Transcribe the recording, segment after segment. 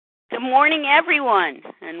Good morning, everyone,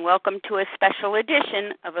 and welcome to a special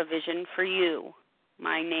edition of A Vision for You.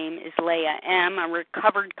 My name is Leah M., a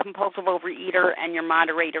recovered compulsive overeater and your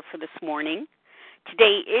moderator for this morning.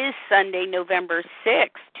 Today is Sunday, November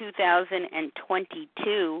 6,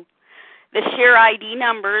 2022. The share ID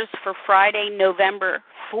numbers for Friday, November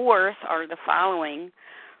 4th are the following.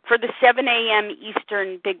 For the 7 a.m.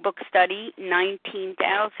 Eastern Big Book Study,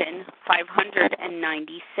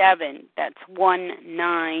 19,597. That's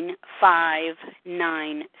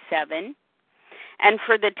 19597. And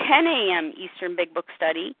for the 10 a.m. Eastern Big Book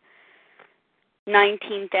Study,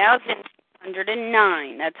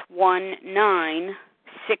 19,109. That's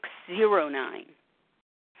 19609.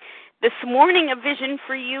 This morning, A Vision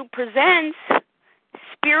for You presents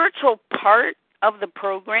spiritual part of the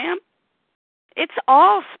program. It's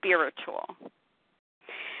all spiritual.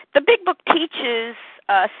 The Big Book teaches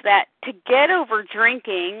us that to get over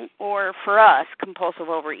drinking, or for us, compulsive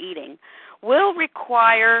overeating, will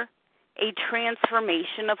require a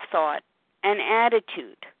transformation of thought and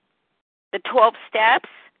attitude. The 12 steps,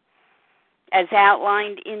 as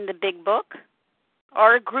outlined in the Big Book,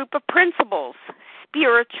 are a group of principles,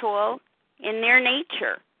 spiritual in their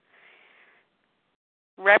nature,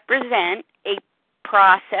 represent a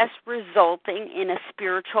process resulting in a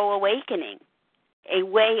spiritual awakening, a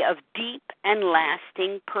way of deep and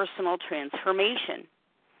lasting personal transformation.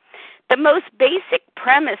 The most basic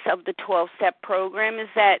premise of the 12-step program is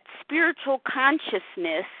that spiritual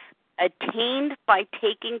consciousness attained by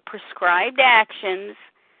taking prescribed actions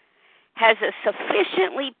has a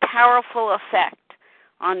sufficiently powerful effect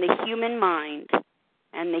on the human mind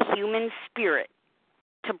and the human spirit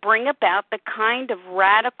to bring about the kind of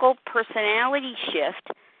radical personality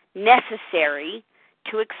shift necessary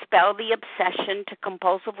to expel the obsession to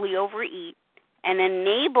compulsively overeat and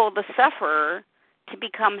enable the sufferer to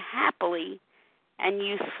become happily and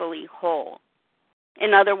usefully whole.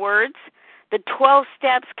 In other words, the 12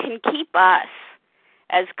 steps can keep us,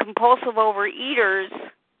 as compulsive overeaters,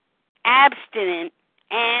 abstinent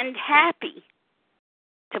and happy.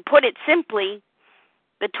 To put it simply,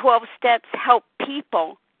 the 12 steps help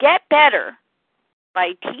people get better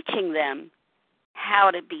by teaching them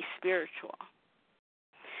how to be spiritual.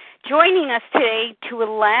 Joining us today to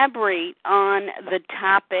elaborate on the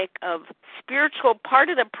topic of spiritual part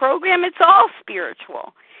of the program, it's all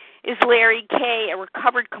spiritual, is Larry K., a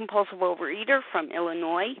recovered compulsive overeater from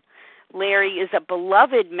Illinois. Larry is a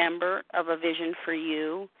beloved member of A Vision for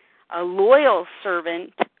You, a loyal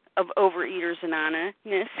servant of Overeaters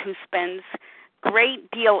Anonymous who spends great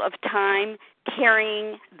deal of time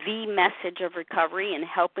carrying the message of recovery and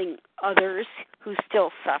helping others who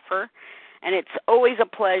still suffer. And it's always a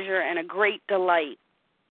pleasure and a great delight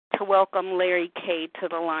to welcome Larry K. to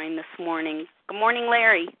the line this morning. Good morning,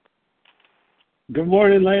 Larry. Good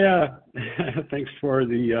morning, Leah. Thanks for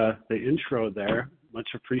the intro there.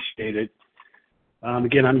 Much appreciated.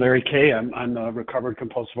 Again, I'm Larry K. I'm a recovered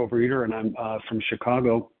compulsive overeater, and I'm from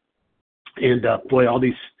Chicago. And boy, all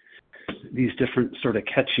these different sort of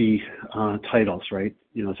catchy titles, right?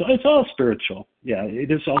 You know, so it's all spiritual. Yeah,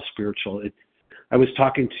 it is all spiritual. I was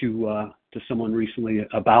talking to someone recently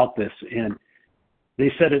about this, and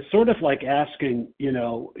they said it's sort of like asking, you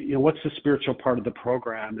know, what's the spiritual part of the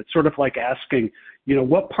program? It's sort of like asking,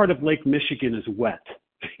 what part of Lake Michigan is wet?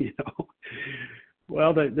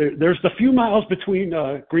 Well, there's the few miles between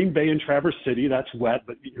Green Bay and Traverse City, that's wet,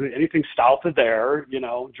 but anything south of there,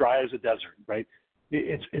 dry as a desert, right?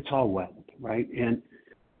 It's all wet, right? And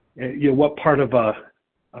what part of a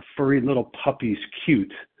furry little puppy's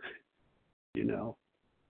cute?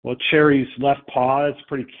 Well, Cherry's left paw is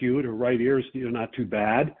pretty cute. Her right ear's not too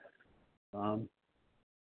bad.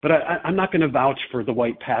 But I'm not going to vouch for the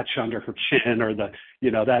white patch under her chin or that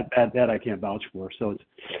I can't vouch for. So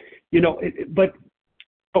it's,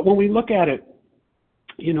 but when we look at it,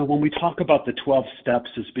 when we talk about the 12 steps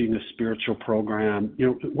as being a spiritual program,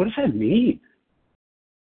 what does that mean?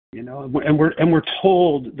 And we're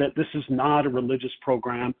told that this is not a religious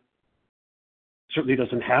program. Certainly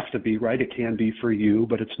doesn't have to be, right? It can be for you,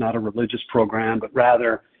 but it's not a religious program, but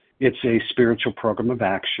rather it's a spiritual program of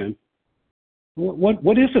action.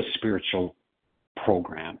 What is a spiritual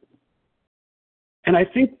program? And I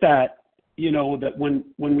think that, that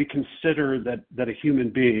when we consider that a human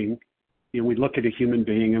being, we look at a human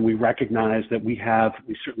being and we recognize that we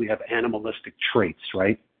certainly have animalistic traits,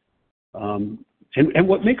 right? And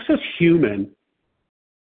what makes us human,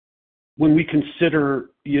 when we consider,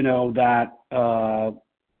 that,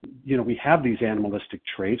 we have these animalistic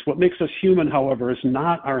traits, what makes us human, however, is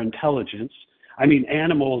not our intelligence. I mean,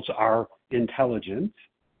 animals are intelligent,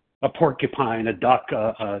 a porcupine, a duck,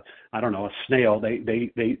 I don't know, a snail.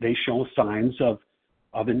 They show signs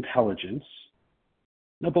of intelligence.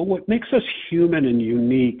 No, but what makes us human and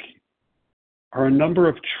unique are a number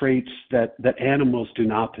of traits that animals do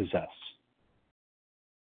not possess.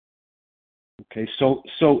 Okay,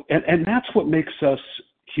 and that's what makes us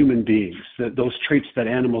human beings, those traits that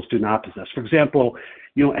animals do not possess. For example,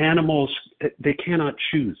 animals, they cannot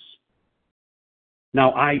choose.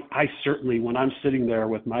 Now, I certainly, when I'm sitting there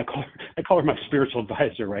with I call her my spiritual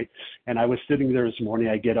advisor, right? And I was sitting there this morning,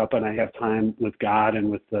 I get up and I have time with God and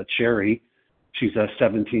with Cherry. She's a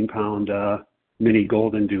 17-pound mini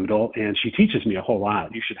golden doodle, and she teaches me a whole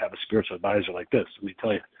lot. You should have a spiritual advisor like this, let me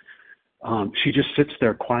tell you. She just sits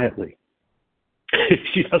there quietly.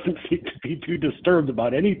 She doesn't seem to be too disturbed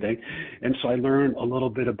about anything. And so I learned a little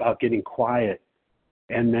bit about getting quiet.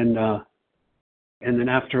 And then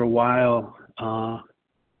after a while,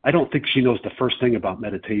 I don't think she knows the first thing about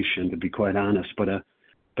meditation, to be quite honest.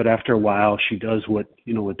 But after a while, she does what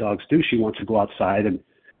dogs do. She wants to go outside and,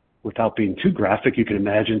 without being too graphic, you can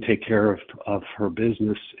imagine, take care of her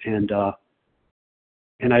business. And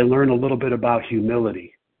I learned a little bit about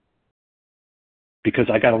humility because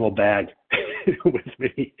I got a little bag with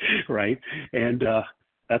me, right? And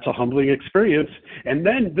that's a humbling experience. And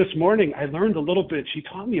then this morning, I learned a little bit. She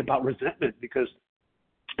taught me about resentment because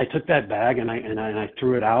I took that bag and I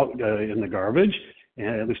threw it out in the garbage,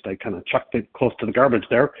 and at least I kind of chucked it close to the garbage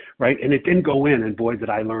there, right? And it didn't go in, and boy,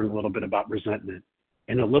 did I learn a little bit about resentment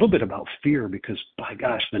and a little bit about fear because, by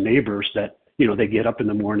gosh, the neighbors that, they get up in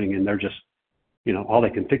the morning and they're just, all they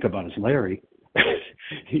can think about is Larry,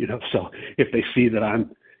 so if they see that I'm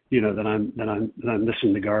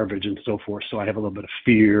missing the garbage and so forth. So I have a little bit of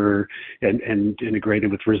fear and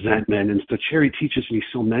integrated with resentment. And so Cherry teaches me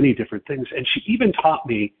so many different things. And she even taught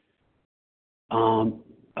me a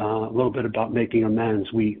little bit about making amends.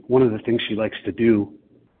 One of the things she likes to do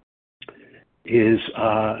is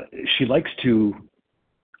she likes to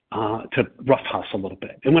roughhouse a little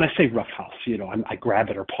bit. And when I say roughhouse, I grab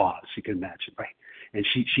at her paws, you can imagine, right? And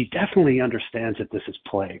she definitely understands that this is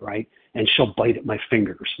play, right? And she'll bite at my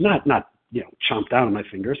fingers, not chomp down on my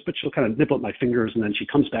fingers, but she'll kind of nibble at my fingers, and then she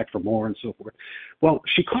comes back for more and so forth. Well,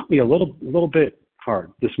 she caught me a little bit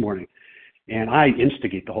hard this morning, and I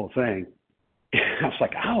instigate the whole thing. I was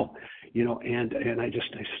like, ow, and I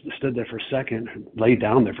stood there for a second, laid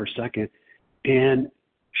down there for a second, and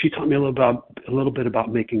she taught me a little bit about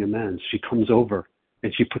making amends. She comes over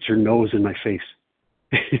and she puts her nose in my face.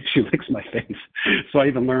 She licks my face. So I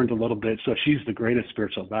even learned a little bit. So she's the greatest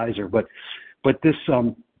spiritual advisor. But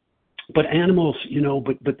animals,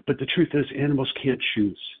 but the truth is animals can't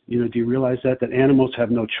choose. Do you realize that animals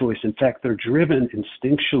have no choice? In fact, they're driven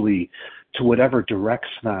instinctually to whatever directs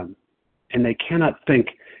them. And they cannot think,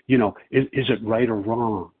 is it right or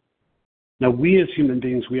wrong? Now, we as human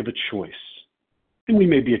beings, we have a choice. And we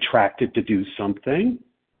may be attracted to do something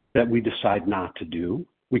that we decide not to do.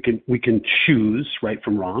 We can choose right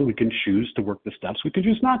from wrong. We can choose to work the steps. We can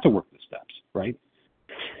choose not to work the steps, right?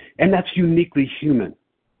 And that's uniquely human.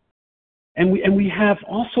 And we have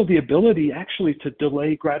also the ability actually to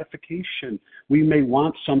delay gratification. We may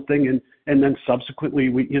want something and then subsequently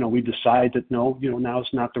we decide that no, now is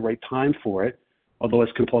not the right time for it. Although as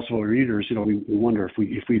compulsive readers, we wonder if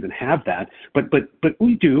we even have that. But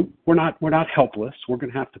we do. We're not helpless. We're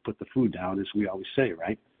going to have to put the food down, as we always say,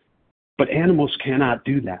 right? But animals cannot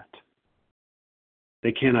do that.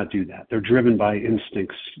 They cannot do that. They're driven by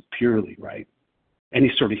instincts purely, right?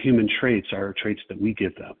 Any sort of human traits are traits that we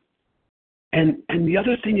give them. And the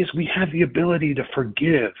other thing is we have the ability to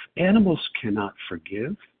forgive. Animals cannot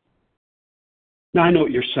forgive. Now, I know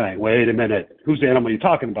what you're saying. Wait a minute. Whose animal are you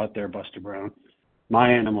talking about there, Buster Brown? My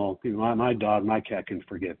animal, my dog, my cat can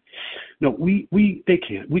forgive. No, they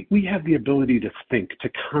can't. We have the ability to think, to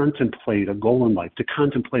contemplate a goal in life, to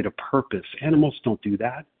contemplate a purpose. Animals don't do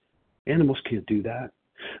that. Animals can't do that.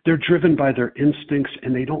 They're driven by their instincts,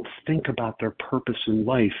 and they don't think about their purpose in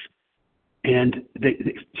life. And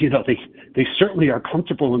they certainly are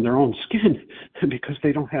comfortable in their own skin because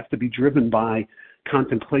they don't have to be driven by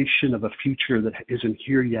contemplation of a future that isn't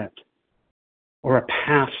here yet, or a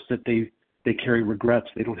past that they carry regrets.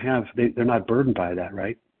 They're not burdened by that,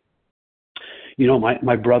 right?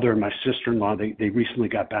 My brother and my sister-in-law, they recently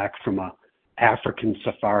got back from a African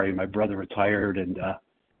safari. My brother retired, and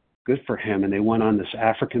good for him. And they went on this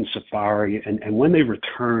African safari, and when they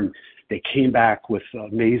returned, they came back with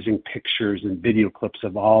amazing pictures and video clips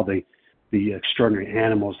of all the extraordinary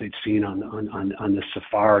animals they'd seen on the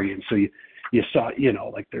safari. And so you saw,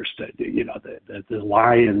 like there's the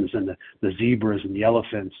lions and the zebras and the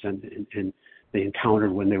elephants and they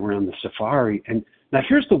encountered when they were on the safari. And Now,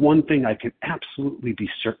 here's the one thing I can absolutely be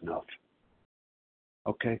certain of.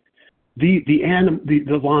 Okay, the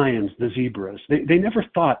lions, the zebras, they never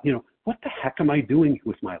thought, what the heck am I doing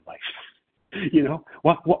with my life?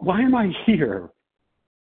 Why am I here?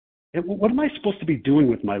 And what am I supposed to be doing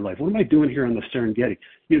with my life? What am I doing here on the Serengeti?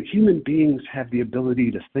 Human beings have the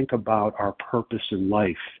ability to think about our purpose in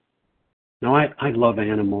life. Now, I love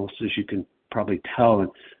animals, as you can probably tell, and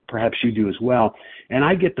perhaps you do as well. And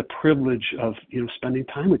I get the privilege of, spending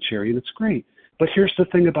time with Cherry, and it's great. But here's the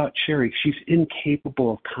thing about Cherry. She's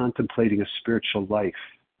incapable of contemplating a spiritual life.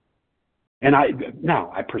 And I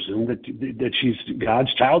presume that she's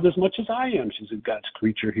God's child as much as I am. She's a God's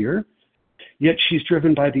creature here. Yet she's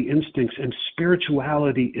driven by the instincts, and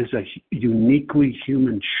spirituality is a uniquely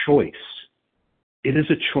human choice. It is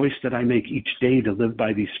a choice that I make each day to live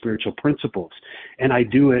by these spiritual principles. And I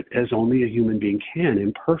do it as only a human being can,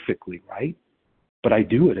 imperfectly, right? But I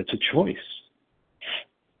do it. It's a choice.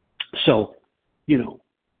 So,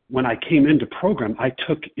 when I came into program, I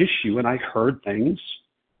took issue and I heard things,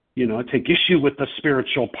 I take issue with the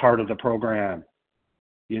spiritual part of the program.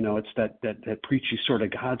 It's that preachy sort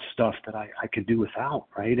of God stuff that I could do without,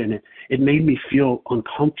 right? And it made me feel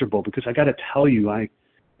uncomfortable because I got to tell you, as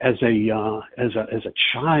a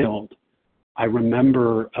child, I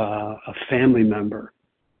remember a family member.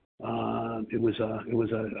 It was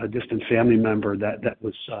a distant family member that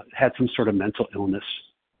was had some sort of mental illness.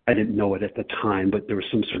 I didn't know it at the time, but there was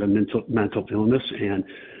some sort of mental illness, and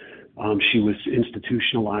she was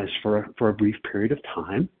institutionalized for a brief period of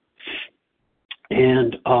time.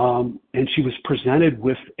 And she was presented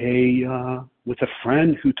with a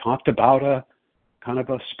friend who talked about a kind of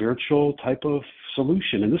a spiritual type of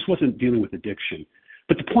solution. And this wasn't dealing with addiction.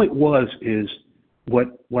 But the point is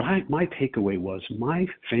my takeaway was my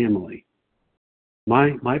family,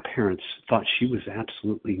 my parents thought she was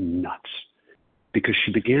absolutely nuts because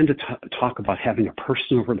she began to talk about having a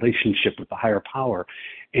personal relationship with the higher power.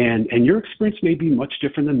 And your experience may be much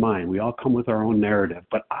different than mine. We all come with our own narrative.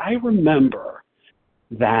 But I remember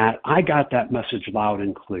that I got that message loud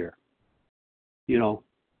and clear.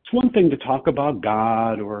 It's one thing to talk about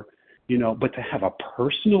God but to have a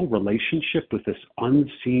personal relationship with this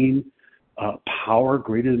unseen power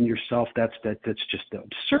greater than yourself, that's just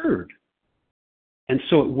absurd. And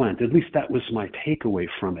so it went. At least that was my takeaway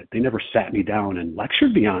from it. They never sat me down and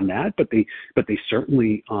lectured me on that, but they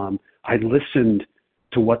certainly, I listened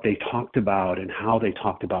to what they talked about and how they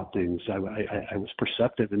talked about things. I was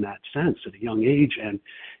perceptive in that sense at a young age, and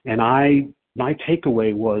my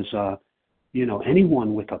takeaway was,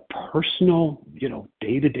 anyone with a personal,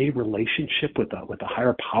 day-to-day relationship with a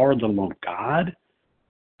higher power, let alone God,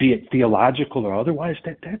 be it theological or otherwise,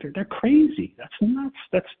 they're crazy. That's nuts.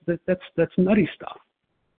 That's nutty stuff.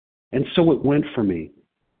 And so it went for me.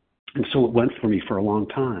 And so it went for me for a long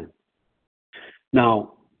time.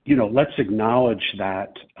 Now, let's acknowledge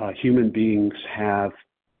that human beings have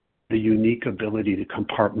the unique ability to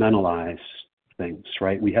compartmentalize things,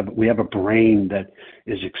 right? We have a brain that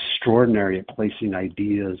is extraordinary at placing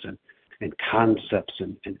ideas and concepts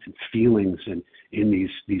and feelings in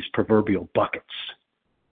these proverbial buckets.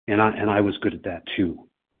 And I was good at that too.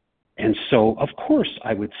 And so, of course,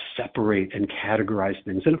 I would separate and categorize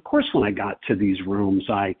things. And of course, when I got to these rooms,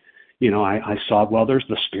 I saw, well, there's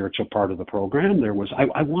the spiritual part of the program.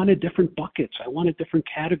 I wanted different buckets. I wanted different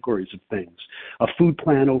categories of things. A food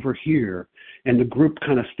plan over here, and the group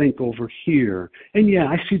kind of think over here. And yeah,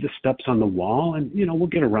 I see the steps on the wall, and we'll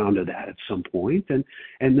get around to that at some point. And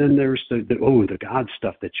then there's the God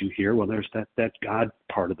stuff that you hear. Well, there's that God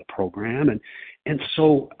part of the program, and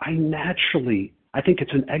so I think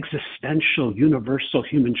it's an existential, universal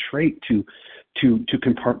human trait to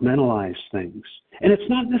compartmentalize things. And it's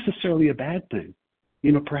not necessarily a bad thing.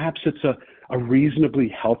 Perhaps it's a reasonably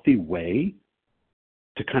healthy way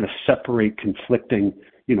to kind of separate conflicting,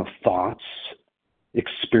 thoughts,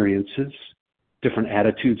 experiences, different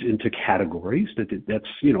attitudes into categories. That's,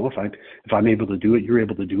 if I'm able to do it, you're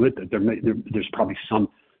able to do it. There's probably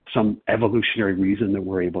some evolutionary reason that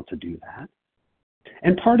we're able to do that.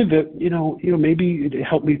 And part of it, maybe it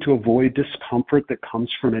helped me to avoid discomfort that comes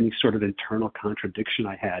from any sort of internal contradiction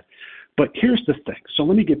I had. But here's the thing. So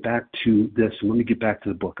let me get back to this, and let me get back to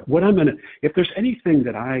the book. If there's anything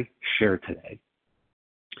that I share today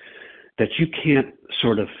that you can't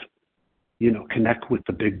sort of, connect with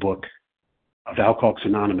the big book of Alcoholics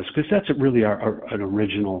Anonymous, because that's really an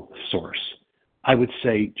original source, I would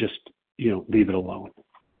say just, leave it alone.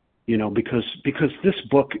 Because this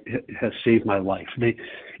book has saved my life.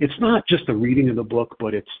 It's not just the reading of the book,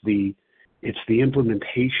 but it's the It's the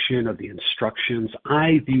implementation of the instructions.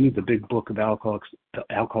 I view the big book of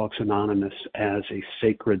Alcoholics Anonymous as a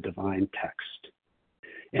sacred divine text.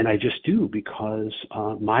 And I just do, because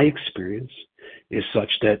my experience is such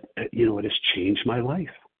that, it has changed my life.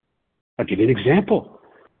 I'll give you an example.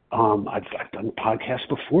 I've done podcasts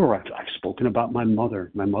before. I've spoken about my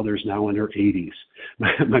mother. My mother's now in her 80s.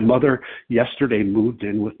 My mother yesterday moved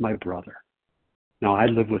in with my brother. Now, I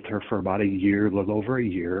lived with her for about a year, a little over a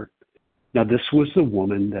year. Now, this was the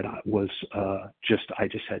woman that I just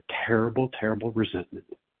had terrible, terrible resentment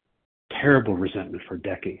for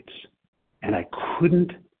decades. And I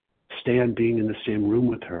couldn't stand being in the same room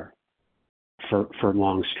with her for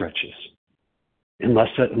long stretches, unless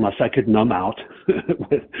I could numb out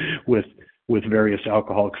with various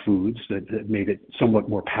alcoholic foods that made it somewhat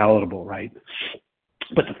more palatable, right?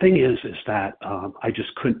 But the thing is that I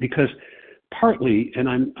just couldn't, because partly, and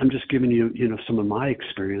I'm just giving you some of my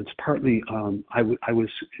experience. Partly, I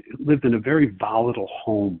lived in a very volatile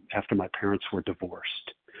home after my parents were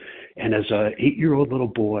divorced. And as a 8-year-old little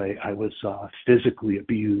boy, I was physically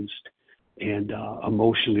abused and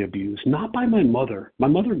emotionally abused, not by my mother. My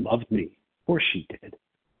mother loved me. Of course she did.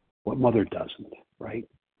 What mother doesn't, right?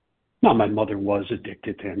 Now, my mother was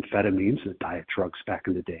addicted to amphetamines, the diet drugs back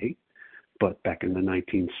in the day, but back in the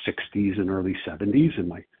 1960s and early 70s. And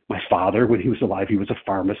my father, when he was alive, he was a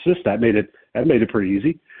pharmacist. That made it pretty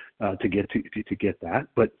easy to get that.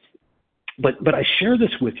 But I share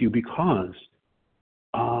this with you because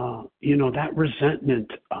that resentment,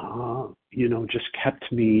 just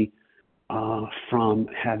kept me from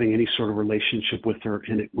having any sort of relationship with her,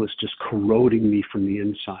 and it was just corroding me from the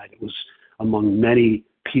inside. It was among many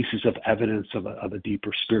pieces of evidence of a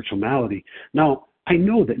deeper spiritual malady. Now, I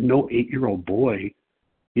know that no 8-year-old boy,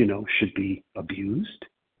 should be abused,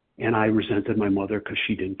 and I resented my mother because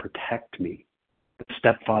she didn't protect me. The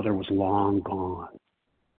stepfather was long gone,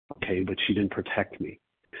 okay, but she didn't protect me.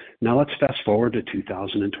 Now let's fast forward to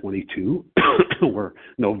 2022, or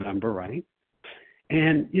November, right?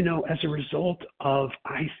 And, as a result of,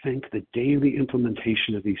 I think, the daily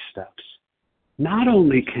implementation of these steps, not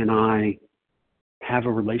only can I have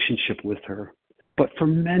a relationship with her, but for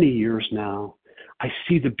many years now, I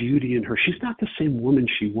see the beauty in her. She's not the same woman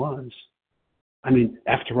she was. I mean,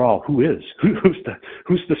 after all, who is?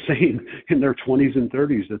 Who's the same in their 20s and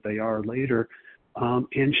 30s that they are later?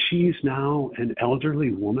 And she's now an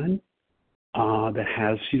elderly woman that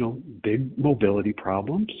has, big mobility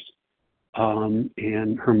problems.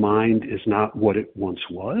 And her mind is not what it once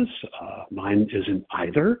was. Mine isn't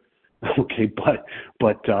either. Okay, but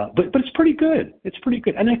it's pretty good. It's pretty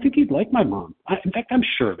good. And I think you'd like my mom. In fact, I'm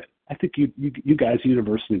sure of it. I think you guys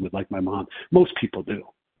universally would like my mom. Most people do.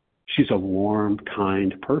 She's a warm,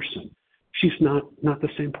 kind person. She's not the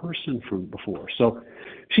same person from before. So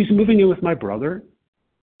she's moving in with my brother,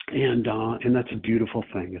 and that's a beautiful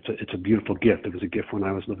thing. It's a beautiful gift. It was a gift when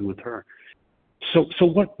I was living with her. So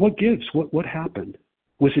what gives? What happened?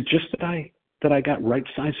 Was it just that I got right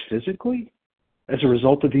sized physically as a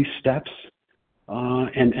result of these steps,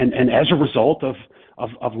 and as a result of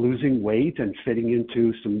losing weight and fitting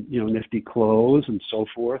into some nifty clothes and so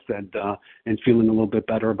forth, and feeling a little bit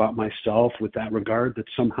better about myself with that regard, that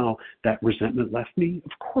somehow that resentment left me?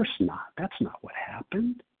 Of course not. That's not what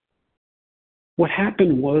happened. What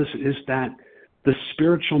happened is that the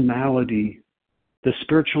spiritual malady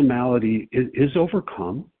is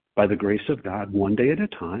overcome by the grace of God, one day at a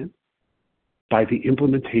time, by the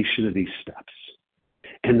implementation of these steps.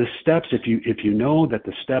 And the steps, if you know that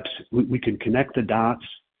the steps, we can connect the dots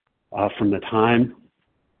from the time,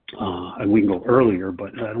 and we can go earlier,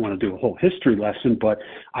 but I don't want to do a whole history lesson, but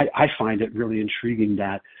I find it really intriguing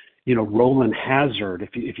that, Roland Hazard,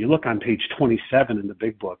 if you look on page 27 in the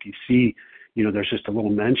big book, you see, there's just a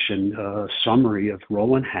little mention, summary of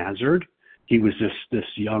Roland Hazard. He was this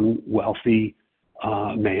young, wealthy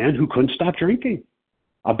man who couldn't stop drinking.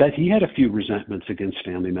 I'll bet he had a few resentments against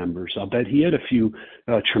family members. I'll bet he had a few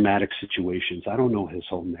traumatic situations. I don't know his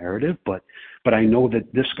whole narrative, but I know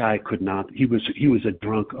that this guy could not. He was a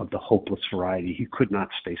drunk of the hopeless variety. He could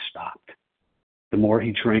not stay stopped. The more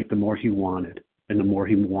he drank, the more he wanted, and the more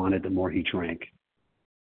he wanted, the more he drank.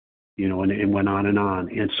 And it went on and on.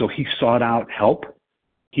 And so he sought out help.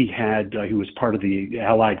 He was part of the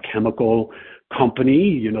Allied Chemical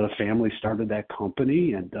Company. The family started that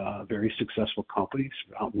company, and a very successful company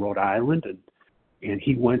out in Rhode Island. And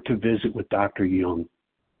he went to visit with Dr. Jung.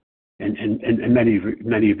 And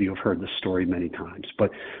many of you have heard this story many times.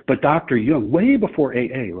 But Dr. Jung, way before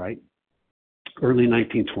AA, right? Early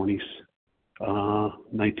 1920s,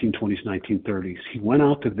 1930s. He went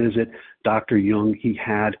out to visit Dr. Jung. He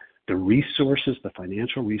had the resources, the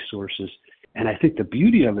financial resources. And I think the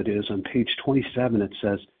beauty of it is on page 27, it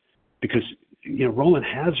says, because, Roland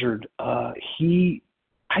Hazard, I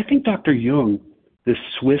think Dr. Jung, this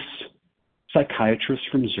Swiss psychiatrist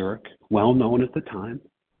from Zurich, well known at the time,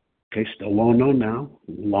 okay, still well known now,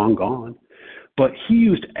 long gone, but he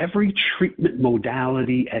used every treatment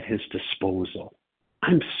modality at his disposal.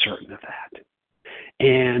 I'm certain of that.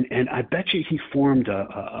 And I bet you he formed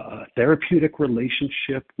a therapeutic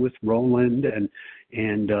relationship with Roland, and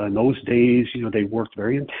in those days, they worked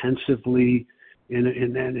very intensively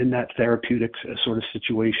in that therapeutic sort of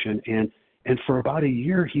situation. And for about a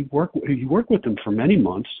year, he worked with him for many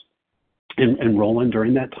months. And Roland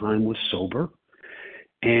during that time was sober,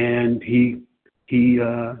 and he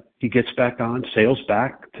gets back on, sails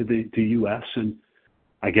back to the U.S. and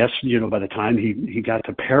I guess by the time he got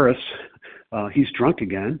to Paris, he's drunk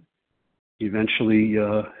again. He eventually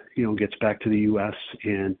gets back to the U.S.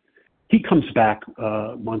 and he comes back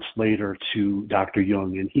months later to Dr.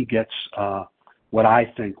 Jung, and he gets what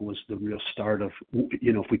I think was the real start of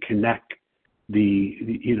if we connect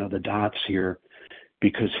the dots here.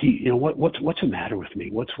 Because what's the matter with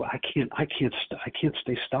me? I can't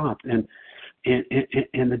stay stopped. And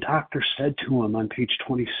the doctor said to him on page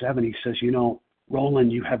 27, he says,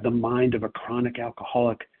 Roland, you have the mind of a chronic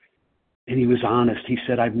alcoholic. And he was honest. He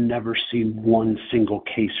said, I've never seen one single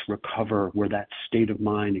case recover where that state of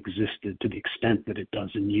mind existed to the extent that it does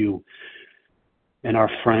in you. And our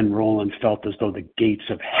friend Roland felt as though the gates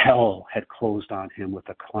of hell had closed on him with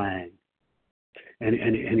a clang. And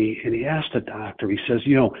he asked the doctor, he says,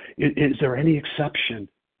 is there any exception?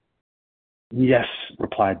 Yes,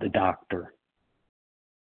 replied the doctor.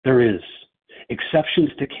 There is. Exceptions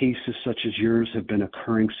to cases such as yours have been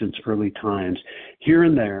occurring since early times. Here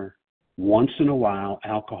and there, once in a while,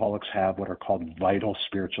 alcoholics have what are called vital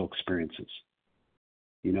spiritual experiences.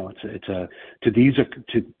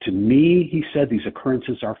 To me, he said, these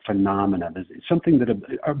occurrences are phenomena. It's something that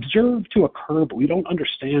are observed to occur, but we don't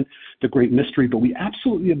understand the great mystery, but we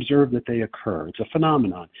absolutely observe that they occur. It's a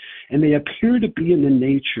phenomenon. And they appear to be in the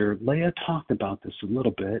nature, Leah talked about this a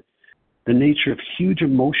little bit, the nature of huge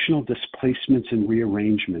emotional displacements and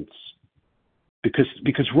rearrangements.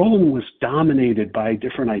 Because Roland was dominated by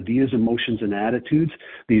different ideas, emotions, and attitudes.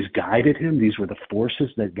 These guided him. These were the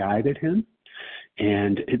forces that guided him.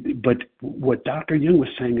 But what Dr. Jung was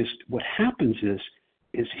saying is what happens is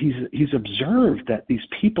he's observed that these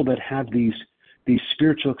people that have these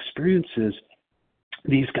spiritual experiences,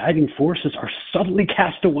 these guiding forces are suddenly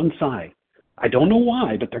cast to one side. I don't know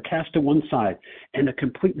why, but they're cast to one side, and a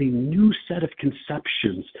completely new set of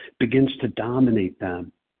conceptions begins to dominate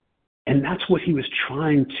them. And that's what he was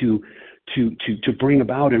trying to bring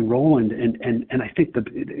about in Roland. And I think the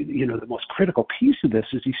most critical piece of this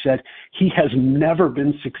is he said he has never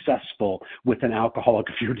been successful with an alcoholic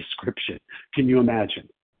of your description. Can you imagine?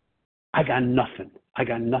 I got nothing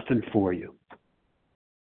for you.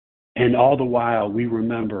 And all the while we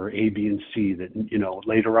remember A, B, and C that,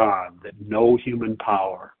 later on that no human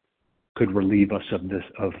power could relieve us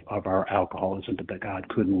of our alcoholism, but that God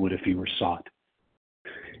could and would if he were sought.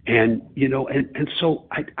 And so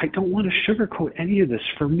I don't want to sugarcoat any of this.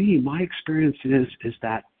 For me, my experience is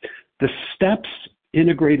that the steps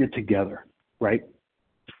integrated together, right?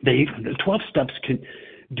 The 12 steps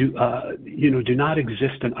do not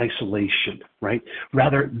exist in isolation, right?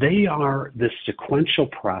 Rather, they are this sequential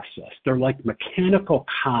process. They're like mechanical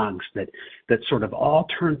cogs that sort of all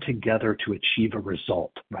turn together to achieve a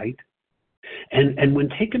result, right? And when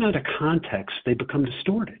taken out of context, they become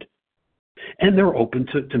distorted. And they're open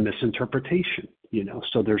to misinterpretation,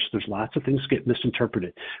 So there's lots of things get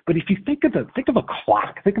misinterpreted. But if you think of a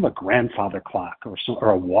clock, think of a grandfather clock or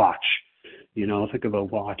a watch, think of a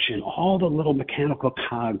watch and all the little mechanical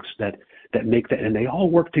cogs that make that, and they all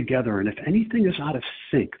work together. And if anything is out of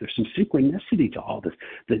sync, there's some synchronicity to all this,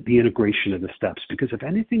 the integration of the steps. Because if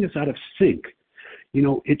anything is out of sync,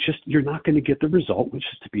 you're not going to get the result, which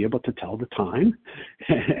is to be able to tell the time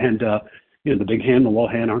and. The big hand and the little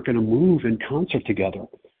hand aren't going to move in concert together.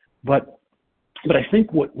 But I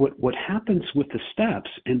think what happens with the steps,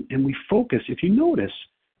 and we focus, if you notice,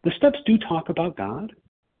 the steps do talk about God.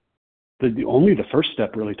 Only the first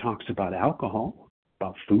step really talks about alcohol,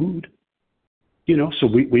 about food. So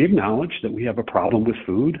we acknowledge that we have a problem with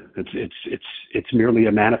food. It's merely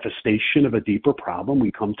a manifestation of a deeper problem.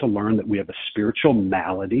 We come to learn that we have a spiritual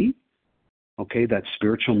malady. Okay, that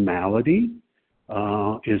spiritual malady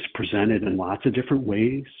is presented in lots of different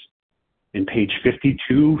ways. And page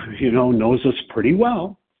 52, knows us pretty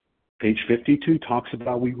well. Page 52 talks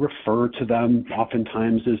about, we refer to them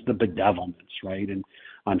oftentimes as the bedevilments, right? And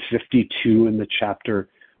on 52 in the chapter,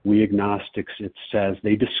 We agnostics, it says,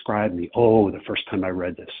 they describe me. Oh, the first time I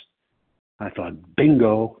read this, I thought,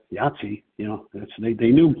 bingo, Yahtzee, they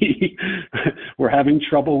knew me. We're having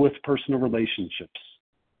trouble with personal relationships.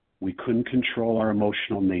 We couldn't control our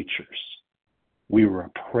emotional natures. We were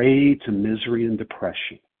a prey to misery and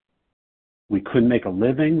depression. We couldn't make a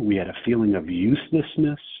living. We had a feeling of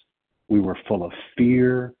uselessness. We were full of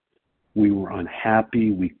fear. We were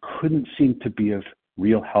unhappy. We couldn't seem to be of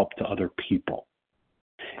real help to other people.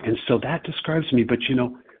 And so that describes me. But,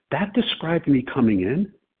 that described me coming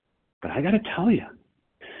in. But I got to tell you,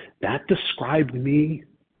 that described me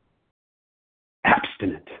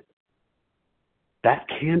abstinent. That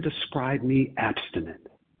can describe me abstinent.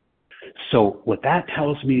 So what that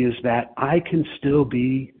tells me is that I can still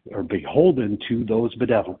be or beholden to those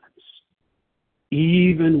benevolence,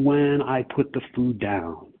 even when I put the food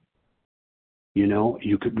down.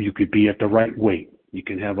 You could be at the right weight. You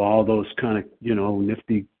can have all those kind of,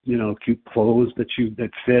 nifty, cute clothes that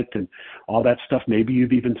fit and all that stuff. Maybe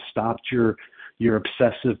you've even stopped your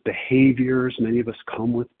obsessive behaviors. Many of us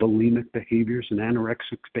come with bulimic behaviors and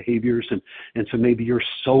anorexic behaviors. And so maybe you're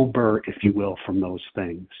sober, if you will, from those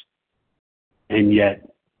things. And yet,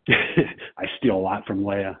 I steal a lot from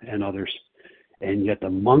Leah and others. And yet the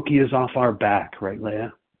monkey is off our back, right,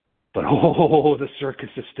 Leah? But the circus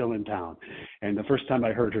is still in town. And the first time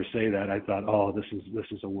I heard her say that, I thought, this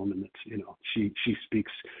is a woman that's, she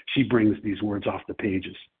speaks, she brings these words off the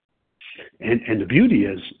pages. And the beauty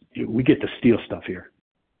is, we get to steal stuff here.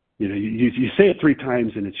 You say it 3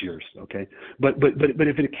 times and it's yours, okay? But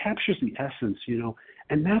if it captures the essence,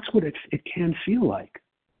 and that's what it can feel like.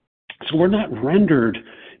 So we're not rendered,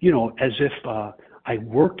 as if I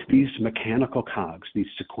worked these mechanical cogs, these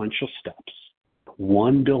sequential steps.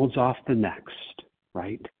 One builds off the next,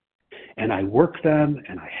 right? And I work them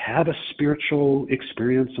and I have a spiritual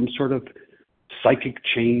experience, some sort of psychic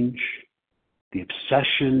change. The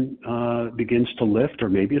obsession begins to lift, or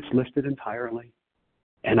maybe it's lifted entirely.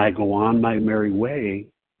 And I go on my merry way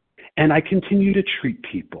and I continue to treat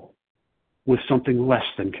people with something less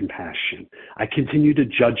than compassion. I continue to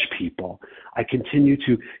judge people. I continue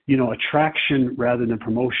to, attraction rather than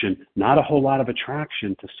promotion. Not a whole lot of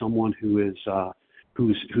attraction to someone who is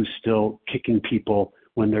who's still kicking people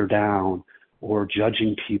when they're down or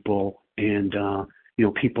judging people. And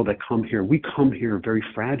people that come here, we come here very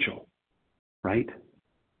fragile, right?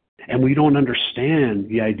 And we don't understand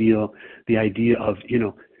the idea of,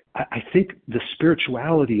 I think the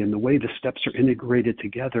spirituality and the way the steps are integrated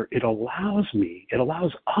together, it allows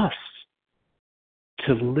us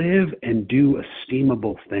to live and do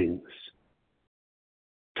esteemable things.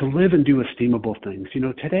 To live and do esteemable things.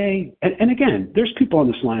 Today, and again, there's people on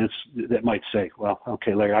this line that might say, well,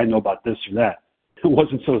 okay, Larry, I know about this or that. It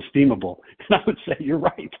wasn't so esteemable. And I would say, you're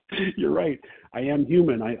right. You're right. I am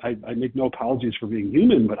human. I make no apologies for being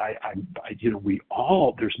human, but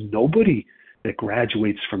there's nobody that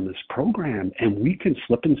graduates from this program, and we can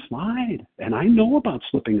slip and slide. And I know about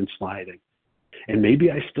slipping and sliding. And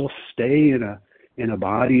maybe I still stay in a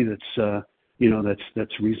body that's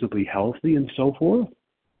that's reasonably healthy and so forth.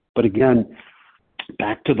 But again,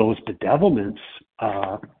 back to those bedevilments,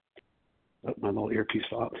 my little earpiece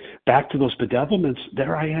fell out. Back to those bedevilments,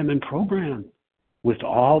 there I am in program with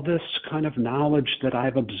all this kind of knowledge that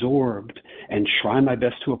I've absorbed and try my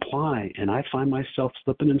best to apply. And I find myself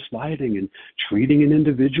slipping and sliding and treating an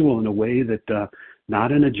individual in a way that,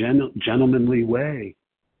 not in a gentlemanly way,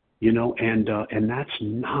 and that's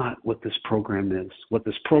not what this program is. What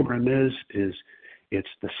this program is it's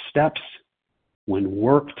the steps when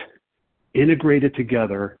worked, integrated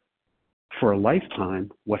together for a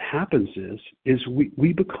lifetime. What happens is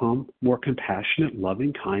we become more compassionate,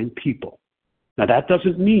 loving, kind people. Now, that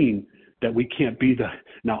doesn't mean that we can't be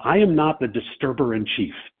now I am not the disturber in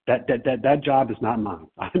chief. That job is not mine.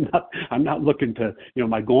 I'm not looking to,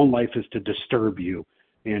 my goal in life is to disturb you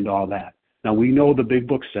and all that. Now, we know the big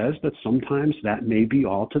book says that sometimes that may be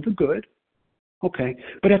all to the good. Okay.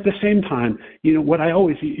 But at the same time, what I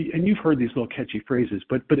always, and you've heard these little catchy phrases,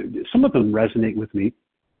 but some of them resonate with me.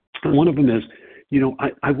 And one of them is,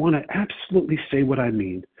 I want to absolutely say what I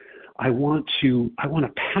mean. I want to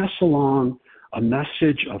pass along a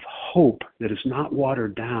message of hope that is not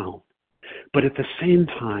watered down. But at the same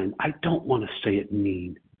time, I don't want to say it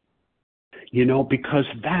mean, because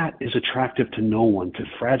that is attractive to no one, to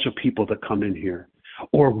fragile people that come in here,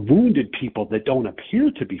 or wounded people that don't appear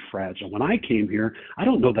to be fragile. When I came here, I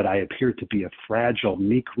don't know that I appeared to be a fragile,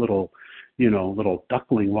 meek little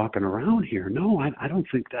duckling walking around here. No, I don't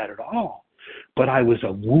think that at all. But I was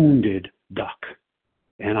a wounded duck.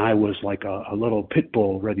 and I was like a little pit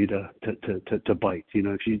bull ready to bite. You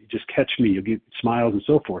know, if you just catch me, you get smiles and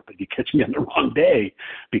so forth. But you catch me on the wrong day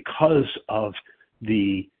because of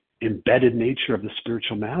the embedded nature of the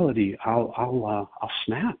spiritual malady, I'll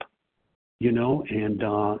snap. You know, and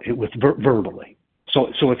it was verbally.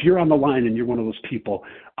 So if you're on the line and you're one of those people,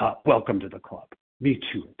 welcome to the club. Me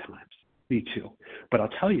too at times. Me too. But I'll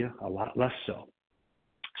tell you, a lot less so.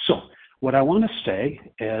 So what I want to say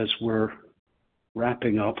as we're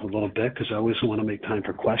wrapping up a little bit, because I always want to make time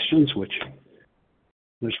for questions, which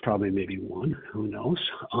there's probably maybe one, who knows.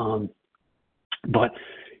 But,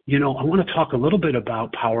 you know, I want to talk a little bit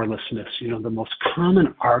about powerlessness. You know, the most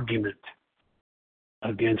common argument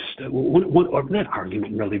against, or not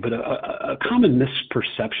argument really, but a common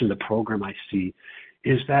misperception, the program I see,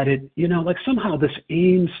 is that it, you know, like somehow this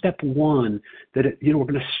aim, step one, that it, you know, we're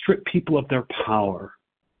going to strip people of their power.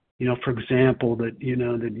 You know, for example, that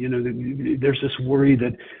there's this worry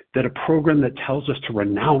that a program that tells us to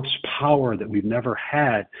renounce power that we've never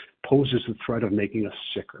had poses the threat of making us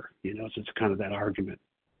sicker. You know, so it's kind of that argument,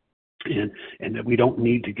 and that we don't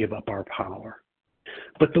need to give up our power.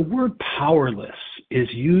 But the word powerless is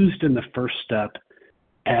used in the first step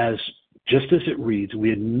as, just as it reads,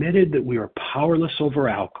 we admitted that we are powerless over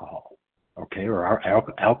alcohol, okay, or our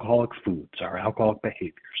alcoholic foods, our alcoholic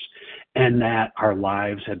behaviors, and that our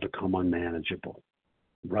lives had become unmanageable,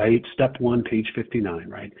 right? Step one, page 59,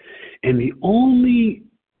 right? And the only,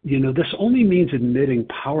 you know, this only means admitting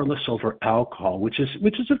powerless over alcohol, which is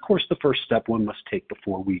of course the first step one must take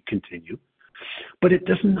before we continue. But it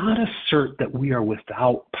does not assert that we are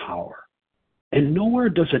without power. And nowhere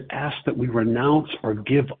does it ask that we renounce or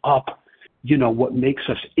give up, you know, what makes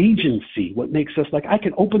us agency, what makes us like, I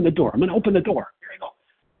can open the door. I'm going to open the door.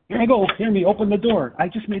 Here I go. Hear me, open the door. I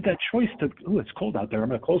just made that choice to, it's cold out there. I'm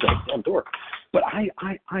going to close that damn door. But I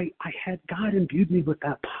had God imbued me with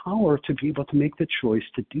that power to be able to make the choice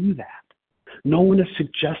to do that. No one is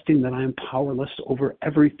suggesting that I am powerless over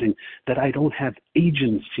everything, that I don't have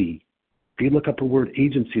agency. If you look up the word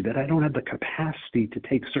agency, that I don't have the capacity to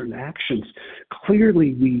take certain actions.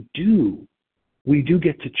 Clearly we do. We do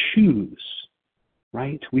get to choose,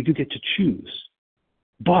 right? We do get to choose.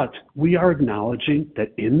 But we are acknowledging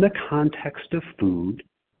that in the context of food,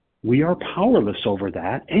 we are powerless over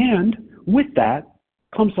that. And with that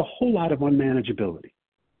comes a whole lot of unmanageability.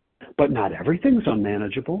 But not everything's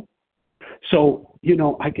unmanageable. So, you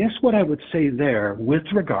know, I guess what I would say there with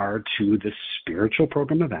regard to this spiritual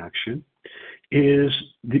program of action is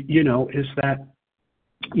that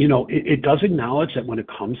it does acknowledge that when it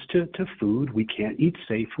comes to food, we can't eat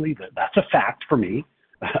safely. That's a fact for me.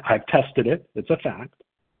 I've tested it. It's a fact.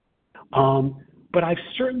 But I've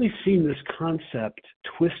certainly seen this concept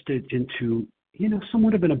twisted into, you know,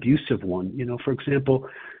 somewhat of an abusive one. You know, for example,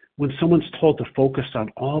 when someone's told to focus on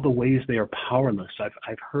all the ways they are powerless,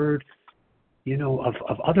 I've heard, you know, of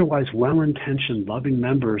otherwise well-intentioned, loving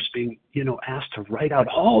members being, you know, asked to write out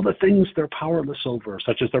all the things they're powerless over,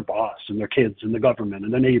 such as their boss and their kids and the government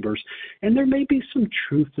and their neighbors. And there may be some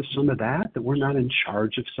truth to some of that we're not in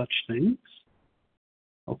charge of such things.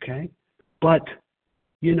 Okay? But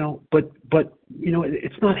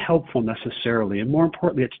it's not helpful necessarily. And more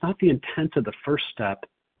importantly, it's not the intent of the first step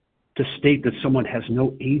to state that someone has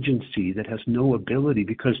no agency, that has no ability,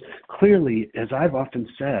 because clearly, as I've often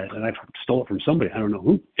said, and I've stole it from somebody, I don't know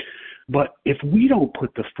who, but if we don't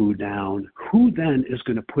put the food down, who then is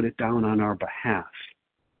going to put it down on our behalf?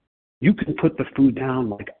 You can put the food down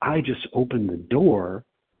like I just opened the door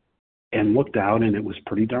and looked out, and it was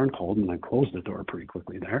pretty darn cold, and I closed the door pretty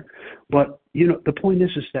quickly there. But, you know, the point is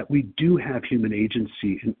that we do have human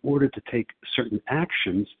agency in order to take certain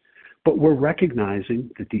actions, but we're recognizing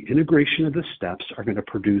that the integration of the steps are going to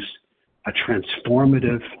produce a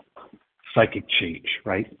transformative psychic change,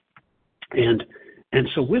 right? And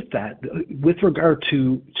so with that, with regard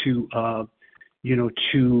to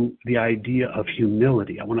the idea of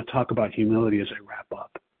humility, I want to talk about humility as I wrap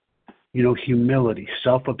up. You know, humility,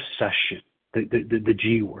 self-obsession, the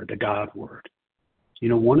G word, the God word. You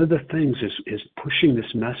know, one of the things is pushing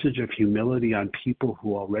this message of humility on people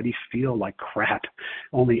who already feel like crap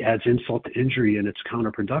only adds insult to injury, and it's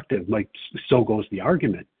counterproductive. Like, so goes the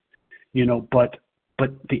argument. You know, but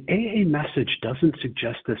the AA message doesn't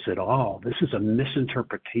suggest this at all. This is a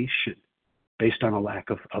misinterpretation based on a lack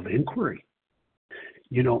of inquiry.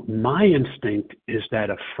 You know, my instinct is that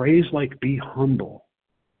a phrase like be humble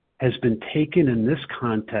has been taken in this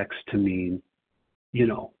context to mean, you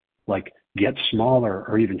know, like get smaller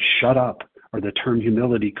or even shut up, or the term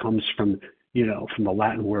humility comes from the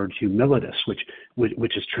Latin word humilitas,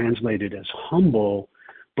 which is translated as humble,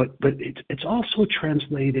 but it's also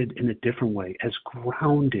translated in a different way as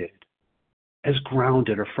grounded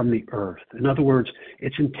or from the earth. In other words,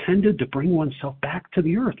 it's intended to bring oneself back to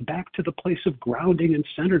the earth, back to the place of grounding and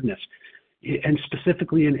centeredness. And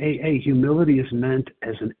specifically in AA, humility is meant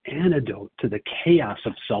as an antidote to the chaos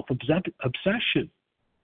of self-obsession.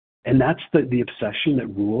 And that's the obsession that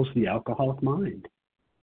rules the alcoholic mind.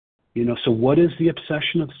 So what is the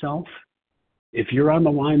obsession of self? If you're on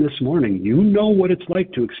the line this morning, you know what it's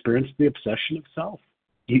like to experience the obsession of self,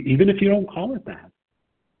 even if you don't call it that.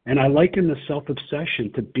 And I liken the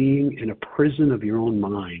self-obsession to being in a prison of your own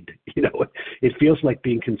mind. It feels like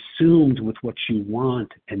being consumed with what you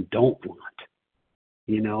want and don't want,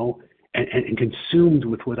 and consumed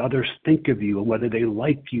with what others think of you and whether they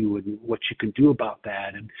like you and what you can do about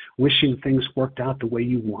that, and wishing things worked out the way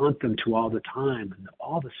you want them to all the time, and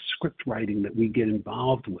all the script writing that we get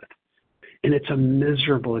involved with. And it's a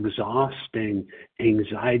miserable, exhausting,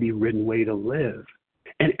 anxiety-ridden way to live.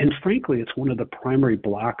 And frankly, it's one of the primary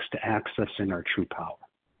blocks to accessing our true power.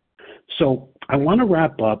 So I want to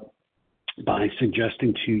wrap up by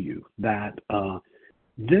suggesting to you that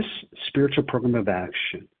this spiritual program of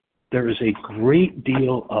action, there is a great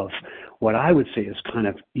deal of what I would say is kind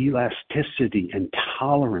of elasticity and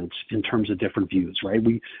tolerance in terms of different views, right?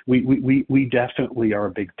 We definitely are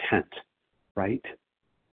a big tent, right?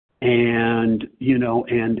 And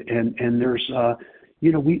there's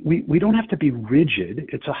we don't have to be rigid.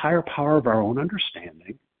 It's a higher power of our own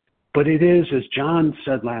understanding. But it is, as John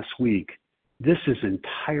said last week, this is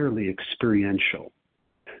entirely experiential.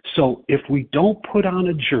 So if we don't put on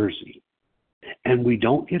a jersey and we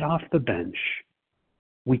don't get off the bench,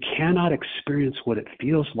 we cannot experience what it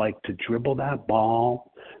feels like to dribble that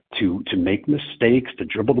ball, to make mistakes, to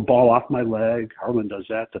dribble the ball off my leg. Harlan does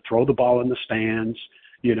that, to throw the ball in the stands.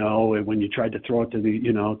 When you tried to throw it to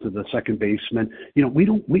the second baseman, we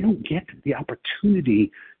don't get the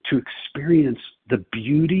opportunity to experience the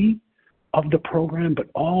beauty of the program,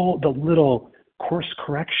 but all the little course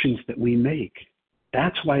corrections that we make.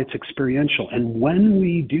 That's why it's experiential. And when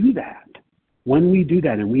we do that and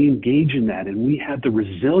we engage in that and we have the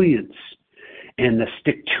resilience and the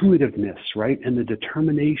stick-to-itiveness, right, and the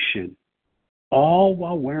determination, all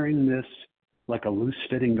while wearing this like a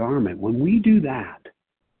loose-fitting garment, when we do that,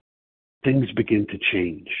 things begin to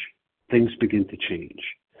change.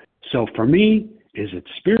 So for me, is it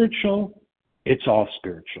spiritual? It's all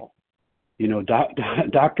spiritual.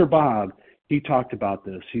 Dr. Bob, he talked about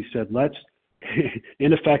this. He said, let's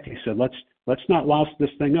not louse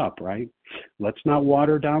this thing up, right? Let's not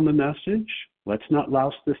water down the message. Let's not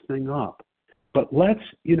louse this thing up. But let's,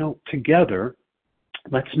 together,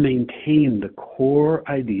 let's maintain the core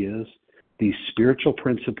ideas, these spiritual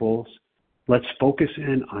principles. Let's focus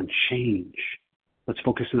in on change.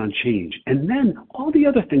 And then all the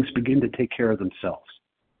other things begin to take care of themselves,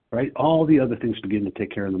 right? All the other things begin to take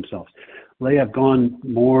care of themselves. Leigh, I've gone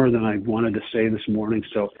more than I wanted to say this morning,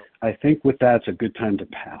 so I think with that, it's a good time to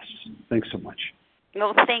pass. Thanks so much.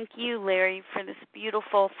 Well, thank you, Larry, for this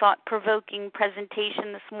beautiful, thought-provoking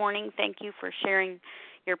presentation this morning. Thank you for sharing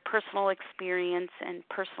your personal experience and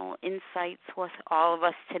personal insights with all of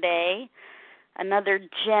us today. Another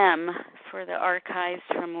gem for the archives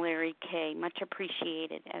from Larry K. Much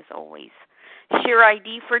appreciated, as always. Share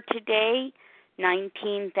ID for today,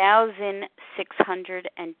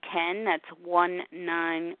 19,610. That's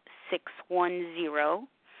 19610.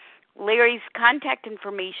 Larry's contact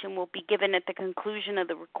information will be given at the conclusion of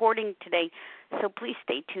the recording today, so please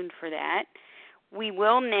stay tuned for that. We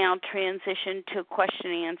will now transition to a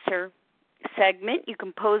question and answer segment. You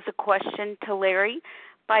can pose a question to Larry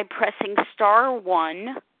by pressing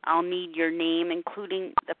 *1. I'll need your name,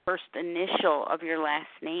 including the first initial of your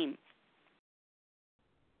last name.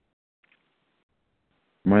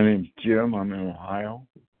 My name's Jim. I'm in Ohio.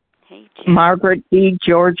 Hey, Jim. Margaret D.,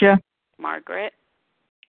 Georgia. Margaret.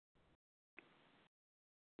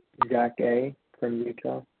 Jack A. from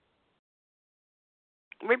Utah.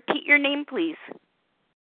 Repeat your name, please.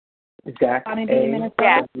 Jack Bonnie A. B., Minnesota.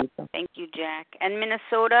 Jack. Thank you, Jack. And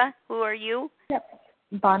Minnesota, who are you? Yep.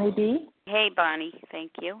 Bonnie B. Hey, Bonnie.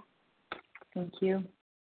 Thank you. Thank you.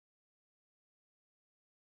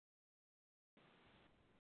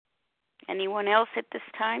 Anyone else at this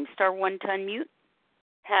time? *1 to unmute.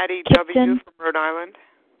 Patty Kipton. W. from Rhode Island.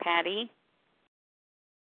 Patty.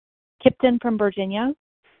 Kipton from Virginia.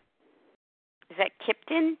 Is that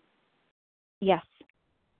Kipton? Yes.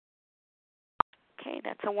 Okay,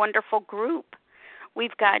 that's a wonderful group.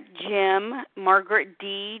 We've got Jim, Margaret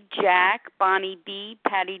D., Jack, Bonnie B.,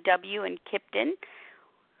 Patty W., and Kipton.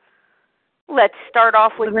 Let's start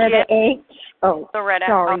off with Loretta Jim. H. Oh, Loretta,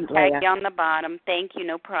 sorry, I'll tag Leah. you on the bottom. Thank you,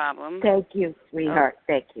 no problem. Thank you, sweetheart.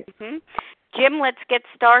 Thank you. Mm-hmm. Jim, let's get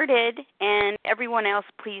started, and everyone else,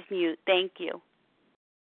 please mute. Thank you.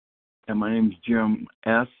 And my name is Jim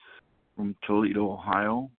S. from Toledo,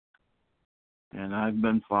 Ohio. And I've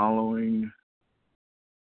been following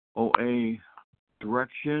OA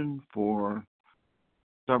direction for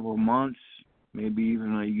several months, maybe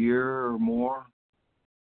even a year or more.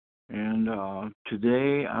 And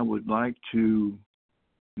today I would like to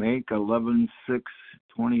make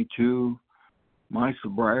 11/6/22 my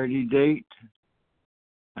sobriety date.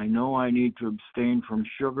 I know I need to abstain from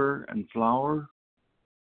sugar and flour,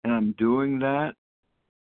 and I'm doing that.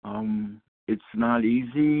 It's not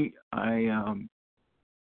easy.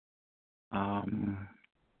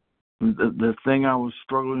 The thing I was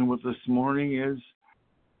struggling with this morning is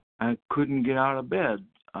I couldn't get out of bed.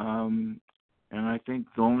 And I think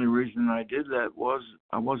the only reason I did that was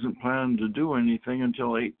I wasn't planning to do anything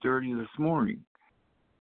until 8:30 this morning.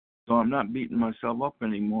 So I'm not beating myself up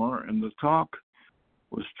anymore, and the talk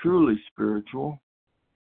was truly spiritual.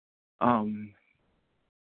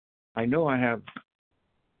 I know I have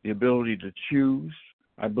the ability to choose.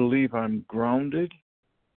 I believe I'm grounded.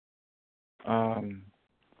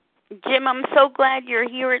 Jim, I'm so glad you're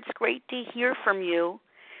here. It's great to hear from you.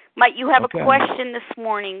 Might you have a question this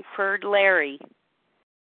morning for Larry?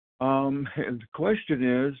 The question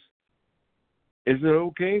is it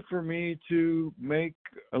okay for me to make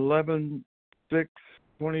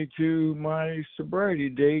 11/6/22 my sobriety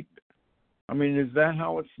date? I mean, is that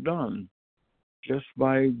how it's done? Just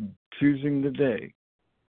by choosing the day?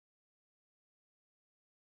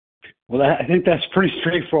 Well, I think that's pretty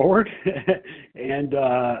straightforward. And,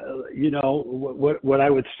 what I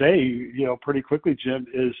would say, pretty quickly, Jim,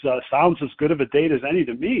 is sounds as good of a date as any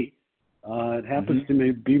to me. It happens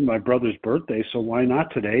to be my brother's birthday, so why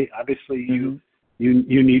not today? Obviously, you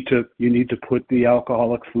need to put the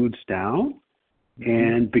alcoholic foods down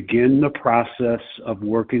and begin the process of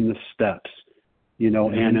working the steps.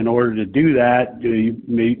 And in order to do that,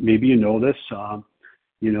 maybe you know this, but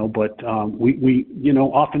we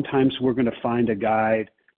oftentimes we're going to find a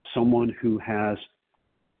guide, someone who has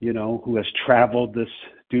traveled this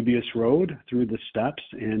dubious road through the steps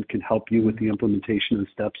and can help you with the implementation of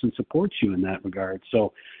the steps and supports you in that regard.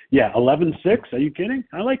 So, 11/6, are you kidding?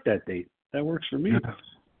 I like that date. That works for me.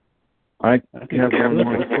 I have one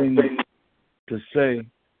more thing to say.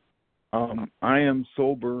 I am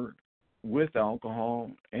sober with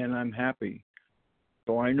alcohol, and I'm happy.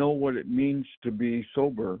 So I know what it means to be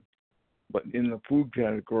sober, but in the food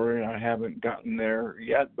category, I haven't gotten there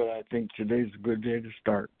yet, but I think today's a good day to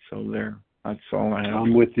start. So that's all I have.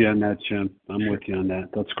 I'm with you on that, Jim. I'm with you on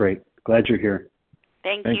that. That's great. Glad you're here.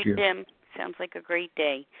 Thank you, Jim. Sounds like a great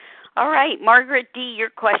day. All right, Margaret D., your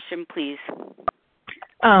question, please.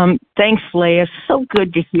 Thanks, Leah. So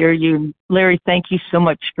good to hear you. Larry, thank you so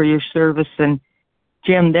much for your service. And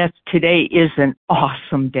Jim, today is an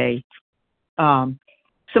awesome day.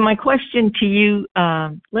 So my question to you,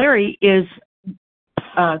 Larry, is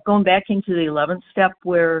going back into the 11th step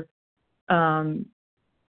where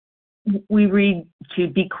we read to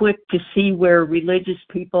be quick to see where religious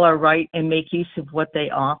people are right and make use of what they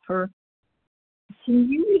offer. Can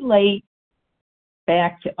you relate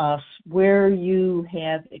back to us where you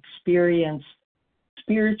have experienced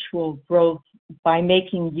spiritual growth by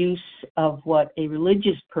making use of what a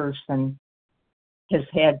religious person has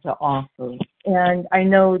had to offer? And I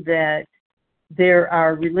know that there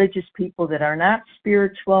are religious people that are not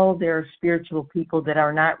spiritual, there are spiritual people that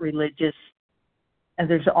are not religious, and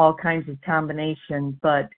there's all kinds of combinations.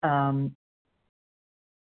 But how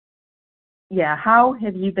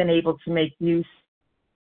have you been able to make use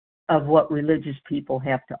of what religious people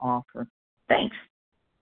have to offer? Thanks.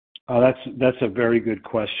 That's a very good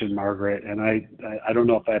question, Margaret, and I don't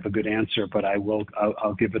know if I have a good answer, but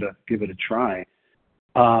I'll give it a try.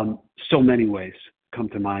 So many ways come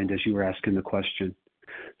to mind as you were asking the question.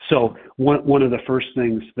 So one of the first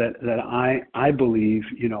things that I believe,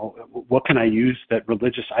 what can I use that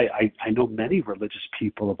religious? I know many religious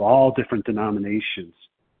people of all different denominations,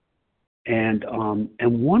 and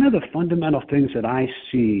one of the fundamental things that I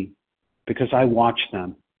see, because I watch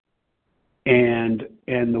them, and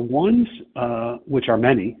the ones which are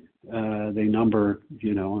many, they number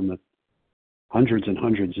in the hundreds and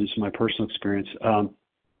hundreds. This is my personal experience.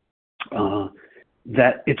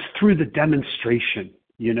 That it's through the demonstration.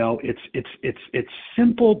 It's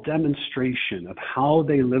simple demonstration of how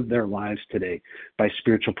they live their lives today by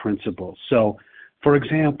spiritual principles. So, for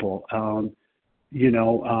example,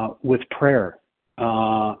 with prayer,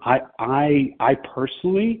 I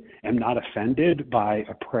personally am not offended by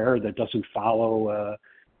a prayer that doesn't follow,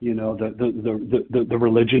 the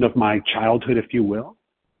religion of my childhood, if you will.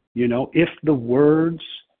 If the words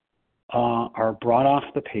are brought off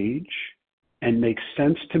the page and make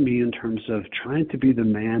sense to me in terms of trying to be the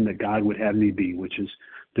man that God would have me be, which is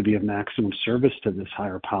to be of maximum service to this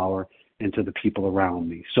higher power and to the people around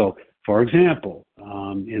me. So, for example,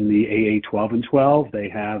 in the AA 12 and 12, they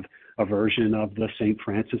have a version of the St.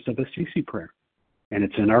 Francis of Assisi prayer, and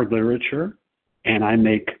it's in our literature, and I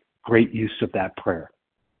make great use of that prayer.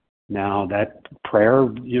 Now, that prayer,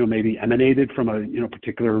 maybe emanated from a,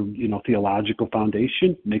 particular, theological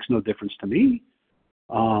foundation, makes no difference to me.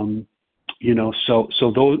 So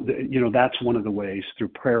those, that's one of the ways through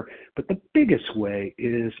prayer. But the biggest way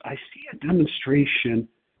is I see a demonstration,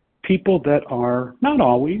 people that are, not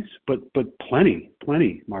always, but plenty,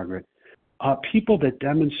 Margaret, people that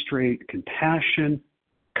demonstrate compassion,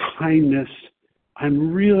 kindness.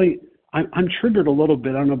 I'm triggered a little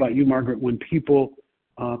bit, I don't know about you, Margaret, when people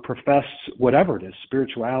profess whatever it is,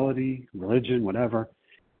 spirituality, religion, whatever,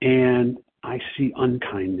 and I see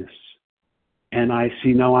unkindness. And I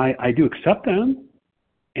see, now I do accept them,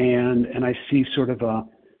 and I see sort of a,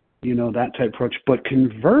 that type approach. But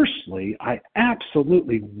conversely, I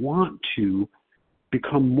absolutely want to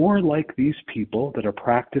become more like these people that are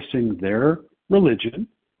practicing their religion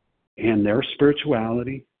and their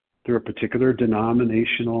spirituality through a particular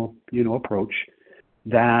denominational, approach,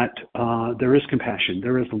 that there is compassion,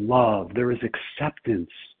 there is love, there is acceptance.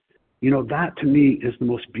 That to me is the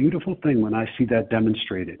most beautiful thing when I see that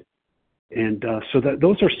demonstrated. And so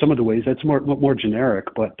those are some of the ways. That's more generic,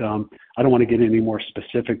 but I don't want to get any more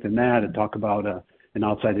specific than that and talk about an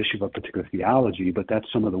outside issue of a particular theology, but that's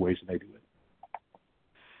some of the ways that I do it.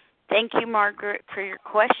 Thank you, Margaret, for your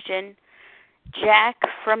question. Jack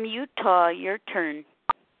from Utah, your turn.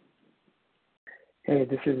 Hey,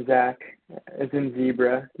 this is Zach, as in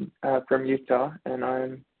zebra, from Utah, and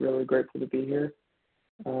I'm really grateful to be here.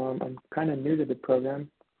 I'm kind of new to the program.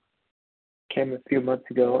 Came a few months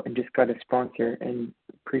ago and just got a sponsor, and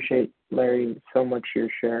appreciate, Larry, so much your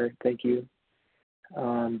share. Thank you.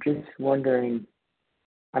 Just wondering,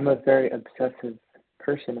 I'm a very obsessive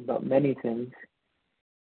person about many things,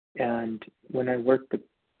 and when I worked the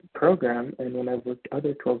program and when I worked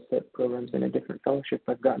other 12-step programs in a different fellowship,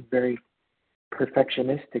 I've gotten very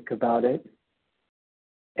perfectionistic about it.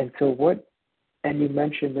 And so and you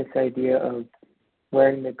mentioned this idea of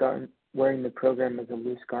wearing the program as a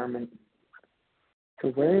loose garment. So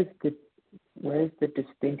where is the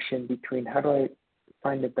distinction between, how do I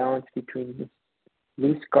find the balance between this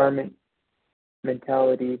loose garment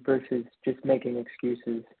mentality versus just making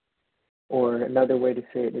excuses? Or another way to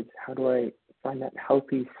say it is, how do I find that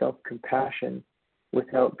healthy self-compassion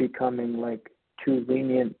without becoming like too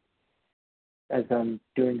lenient as I'm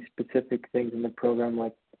doing specific things in the program,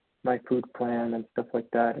 like my food plan and stuff like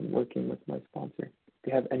that, and working with my sponsor? Do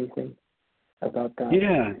you have anything about that?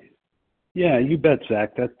 Yeah, you bet,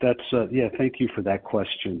 Zach. That's thank you for that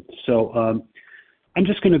question. So I'm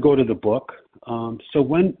just going to go to the book. So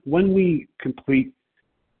when we complete,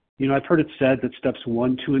 I've heard it said that steps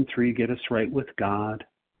 1, 2, and 3 get us right with God.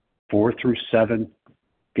 4 through 7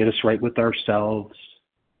 get us right with ourselves.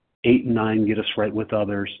 8 and 9 get us right with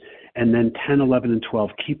others. And then 10, 11, and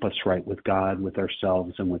 12 keep us right with God, with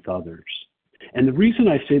ourselves, and with others. And the reason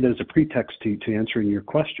I say that as a pretext to answering your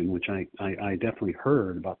question, which I definitely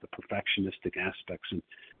heard about the perfectionistic aspects and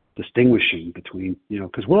distinguishing between,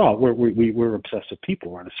 because we're obsessive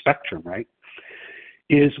people, we're on a spectrum, right?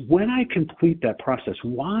 Is when I complete that process,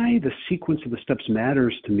 why the sequence of the steps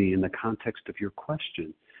matters to me in the context of your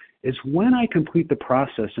question, is when I complete the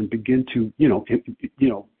process and begin to,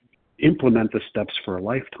 implement the steps for a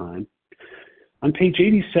lifetime. On page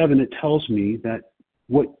 87, it tells me that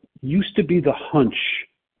what used to be the hunch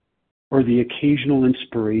or the occasional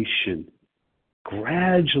inspiration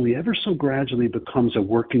gradually, ever so gradually, becomes a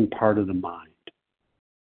working part of the mind.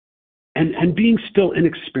 And being still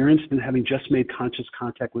inexperienced and having just made conscious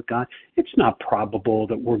contact with God, it's not probable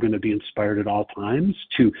that we're going to be inspired at all times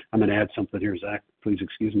to, I'm going to add something here, Zach, please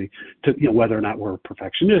excuse me, to whether or not we're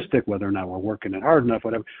perfectionistic, whether or not we're working it hard enough,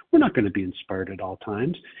 whatever, we're not going to be inspired at all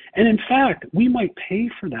times. And in fact, we might pay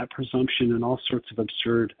for that presumption in all sorts of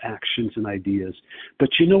absurd actions and ideas.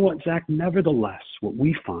 But you know what, Zach, nevertheless, what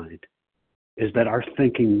we find is that our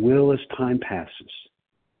thinking will, as time passes,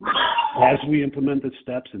 as we implement the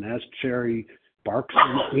steps and as Cherry barks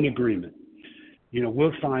in agreement,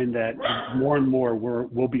 we'll find that more and more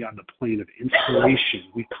we'll be on the plane of inspiration.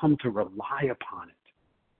 We come to rely upon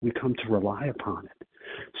it.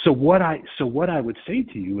 So what I would say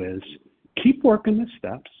to you is, keep working the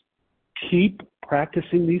steps, keep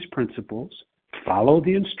practicing these principles, follow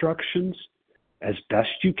the instructions as best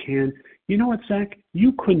you can. You know what, Zach?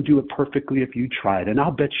 You couldn't do it perfectly if you tried, and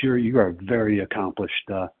I'll bet you are a very accomplished,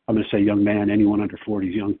 I'm going to say young man. Anyone under 40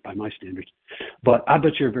 is young by my standards. But I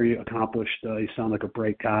bet you're very accomplished. You sound like a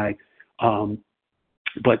bright guy.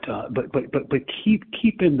 But keep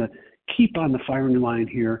on the firing line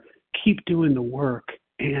here. Keep doing the work,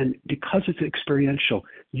 and because it's experiential,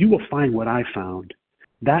 you will find what I found.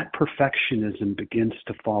 That perfectionism begins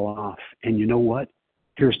to fall off, and you know what?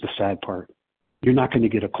 Here's the sad part. You're not going to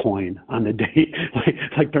get a coin on the day,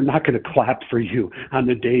 like they're not going to clap for you on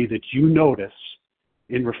the day that you notice,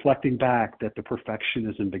 in reflecting back, that the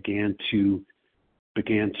perfectionism began to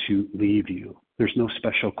leave you. There's no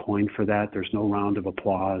special coin for that. There's no round of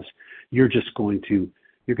applause. You're going to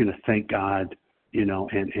thank God,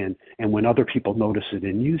 and when other people notice it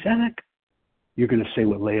in you, Zach, you're going to say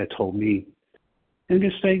what Leah told me, and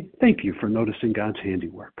just say, thank you for noticing God's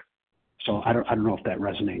handiwork. So I don't know if that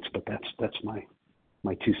resonates, but that's my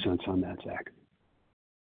 2 cents on that, Zach.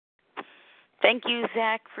 Thank you,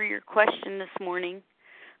 Zach, for your question this morning.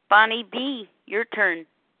 Bonnie B., your turn.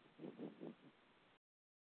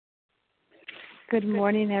 Good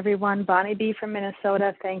morning, everyone. Bonnie B. from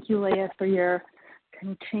Minnesota. Thank you, Leah, for your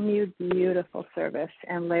continued beautiful service.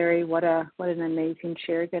 And Larry, what an amazing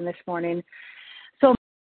share again this morning. So,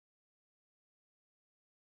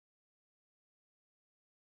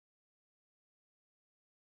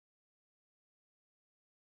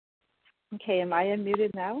 okay, am I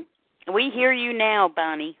unmuted now? We hear you now,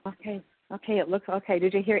 Bonnie. Okay, it looks okay.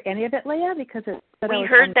 Did you hear any of it, Leah? Because we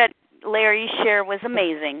heard that Larry's share was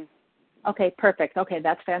amazing. Okay, perfect. Okay,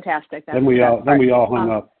 that's fantastic. Then we all hung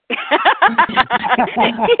up.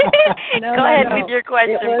 Go ahead with your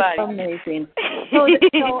question, It was buddy. Amazing. So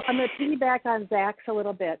I'm going to piggyback on Zach's a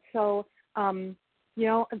little bit. So,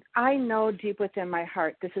 I know deep within my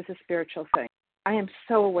heart this is a spiritual thing. I am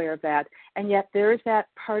so aware of that. And yet there is that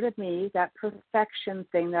part of me, that perfection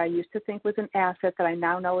thing that I used to think was an asset that I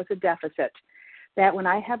now know is a deficit. That when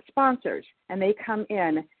I have sponsors and they come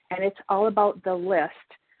in and it's all about the list,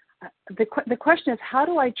 the question is, how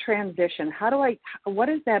do I transition? What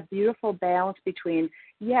is that beautiful balance between,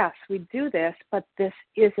 yes, we do this, but this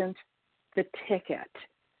isn't the ticket.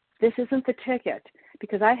 This isn't the ticket.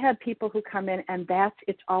 Because I have people who come in and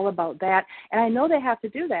it's all about that. And I know they have to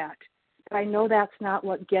do that, but I know that's not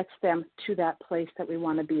what gets them to that place that we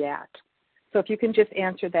want to be at. So if you can just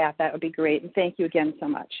answer that would be great. And thank you again so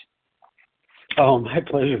much. Oh, my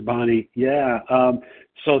pleasure, Bonnie. Yeah.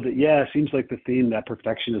 It seems like the theme, that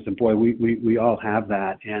perfectionism, boy, we all have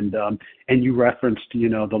that. And you referenced,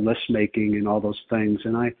 the list making and all those things.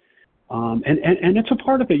 And and it's a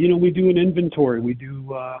part of it. We do an inventory. We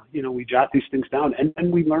do, we jot these things down,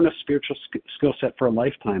 and we learn a spiritual skill set for a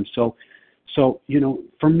lifetime. So,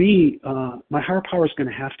 for me, my higher power is going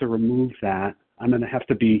to have to remove that. I'm going to have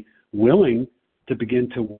to be willing to begin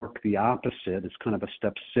to work the opposite. It's kind of a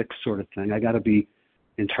step 6 sort of thing. I got to be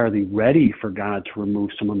entirely ready for God to remove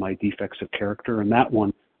some of my defects of character. And that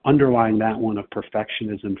one, underlying that one of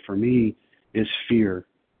perfectionism for me, is fear.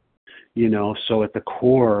 So at the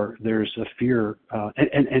core, there's a fear,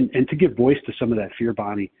 and to give voice to some of that fear,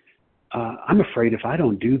 Bonnie, I'm afraid if I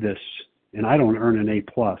don't do this and I don't earn an A+,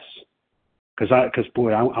 because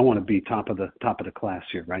boy, I want to be top of the class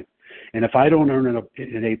here, right? And if I don't earn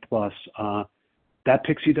an A+, that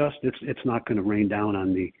pixie dust, it's not going to rain down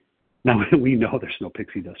on me. Now, we know there's no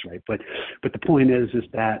pixie dust, right? But the point is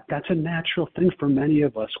that that's a natural thing for many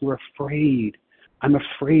of us. We're afraid. I'm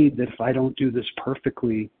afraid that if I don't do this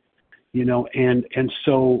perfectly, and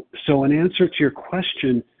so in answer to your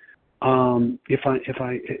question, if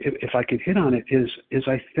I could hit on it, is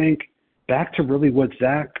I think back to really what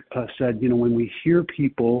Zach said. When we hear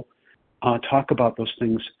people talk about those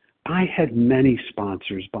things, I had many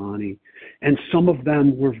sponsors, Bonnie, and some of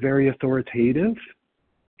them were very authoritative,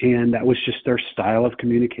 and that was just their style of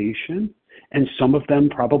communication. And some of them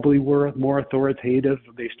probably were more authoritative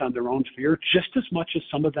based on their own fear, just as much as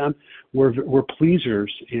some of them were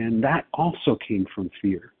pleasers, and that also came from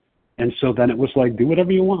fear. And so then it was like, do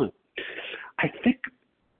whatever you want. I think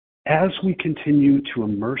as we continue to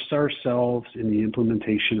immerse ourselves in the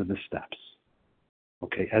implementation of the steps,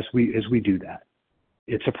 okay, as we do that,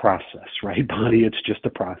 it's a process, right, Bonnie? It's just a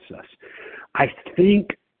process. I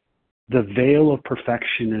think the veil of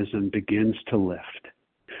perfectionism begins to lift,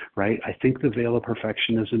 right? I think the veil of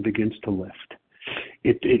perfectionism begins to lift.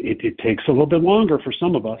 It takes a little bit longer for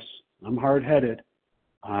some of us. I'm hard-headed.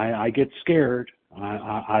 I get scared.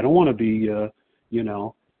 I don't want to be, I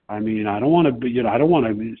don't want to be, I don't want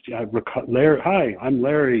to, Larry, hi, I'm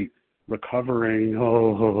Larry. recovering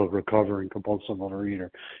compulsive overeater.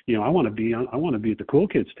 I want to be at the cool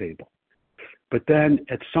kids table. But then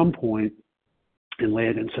at some point, and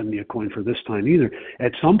Leah didn't send me a coin for this time either.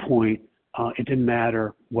 At some point, it didn't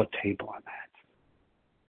matter what table I'm at.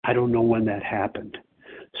 I don't know when that happened.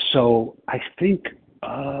 So I think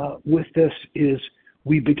with this is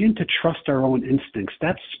we begin to trust our own instincts.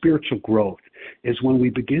 That's spiritual growth, is when we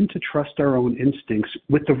begin to trust our own instincts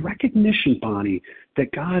with the recognition, Bonnie,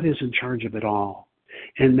 that God is in charge of it all,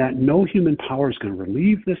 and that no human power is going to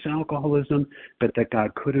relieve this alcoholism, but that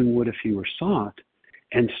God could and would if he were sought.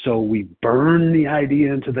 And so we burn the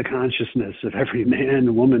idea into the consciousness of every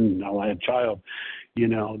man, woman, alive child,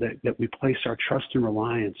 that we place our trust and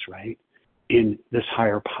reliance, right, in this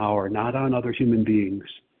higher power, not on other human beings,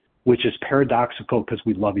 which is paradoxical because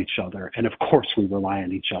we love each other. And of course we rely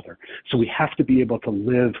on each other. So we have to be able to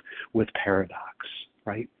live with paradox,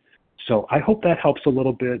 right? So I hope that helps a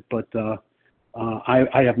little bit, but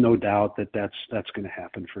I have no doubt that that's going to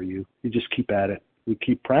happen for you. You just keep at it. We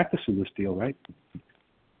keep practicing this deal, right?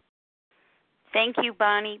 Thank you,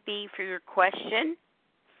 Bonnie B., for your question.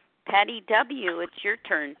 Patty W., it's your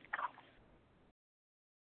turn.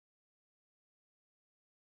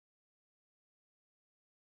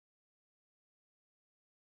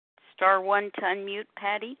 Star 1 to unmute,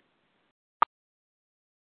 Patty.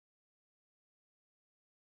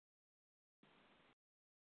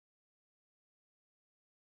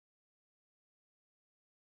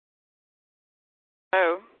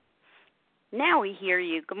 Hello. Now we hear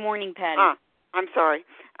you. Good morning, Patty. I'm sorry.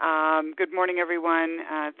 Good morning, everyone.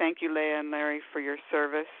 Thank you, Leah and Larry, for your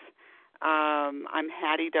service. I'm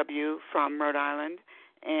Hattie W. from Rhode Island.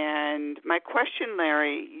 And my question,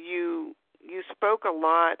 Larry, you spoke a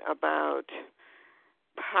lot about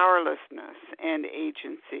powerlessness and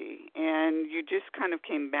agency, and you just kind of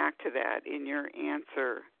came back to that in your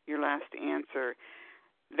last answer,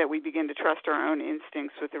 that we begin to trust our own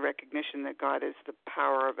instincts with the recognition that God is the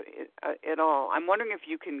power of it all. I'm wondering if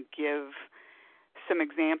you can give some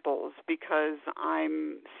examples, because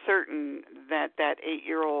I'm certain that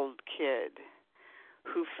 8-year-old kid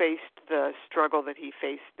who faced the struggle that he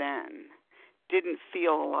faced then didn't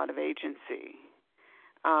feel a lot of agency.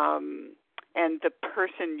 And the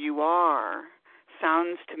person you are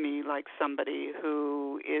sounds to me like somebody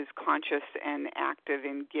who is conscious and active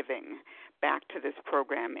in giving back to this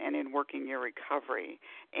program and in working your recovery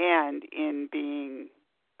and in being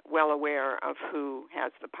well aware of who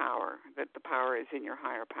has the power, that the power is in your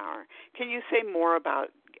higher power. Can you say more about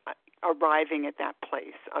arriving at that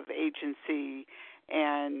place of agency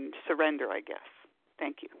and surrender, I guess?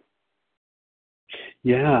 Thank you.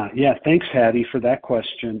 Yeah. Thanks, Hattie, for that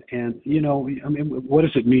question. And, what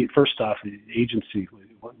does it mean? First off, agency.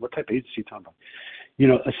 What type of agency are you talking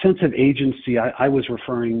about? A sense of agency, I was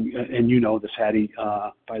referring, and this, Hattie,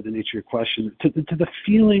 by the nature of your question, to the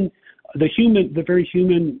feeling, the very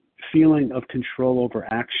human feeling of control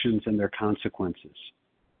over actions and their consequences.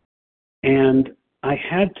 And I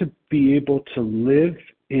had to be able to live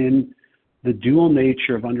in the dual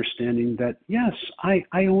nature of understanding that, yes, I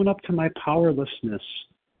own up to my powerlessness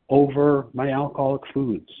over my alcoholic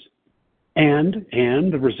foods and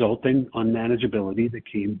the resulting unmanageability that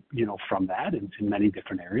came, from that in many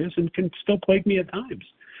different areas and can still plague me at times,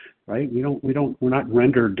 right? We're not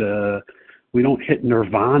rendered, we don't hit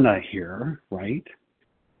nirvana here, right?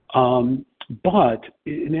 But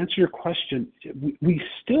in answer to your question, we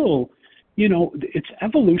still, it's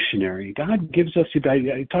evolutionary. God gives us,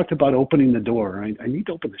 I talked about opening the door. I need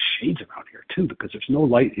to open the shades around here too, because there's no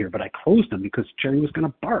light here, but I closed them because Jerry was going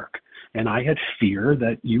to bark. And I had fear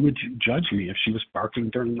that you would judge me if she was barking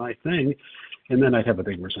during my thing. And then I'd have a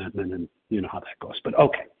big resentment, and you know how that goes. But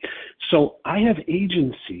okay, so I have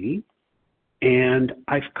agency, and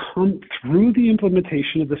I've come through the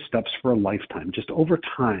implementation of the steps for a lifetime, just over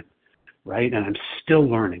time. Right? And I'm still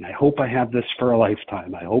learning. I hope I have this for a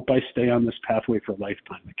lifetime. I hope I stay on this pathway for a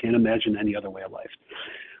lifetime. I can't imagine any other way of life.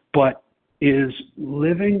 But is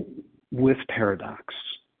living with paradox.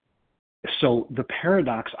 So the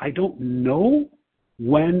paradox, I don't know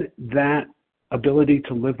when that ability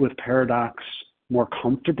to live with paradox more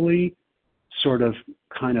comfortably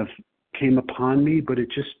kind of came upon me, but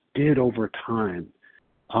it just did over time.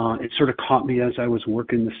 It sort of caught me as I was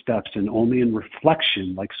working the steps, and only in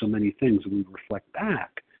reflection, like so many things, when we reflect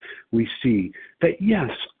back, we see that,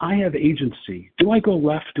 yes, I have agency. Do I go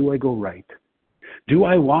left? Do I go right? Do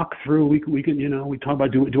I walk through, we can, we talk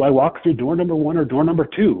about, do I walk through door number 1 or door number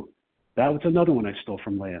 2? That was another one I stole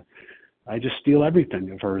from Leah. I just steal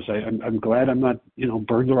everything of hers. I'm glad I'm not,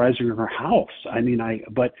 burglarizing her house. I mean,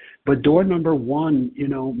 but door number 1,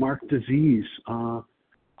 marked disease.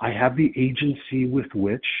 I have the agency with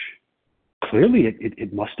which clearly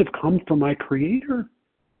it must have come from my Creator,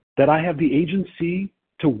 that I have the agency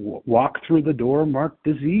to walk through the door marked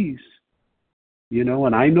disease. You know,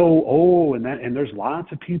 and I know, and there's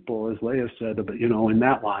lots of people, as Leah said, you know, in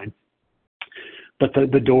that line. But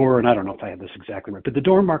the door, and I don't know if I have this exactly right, but the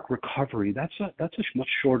door marked recovery, that's a much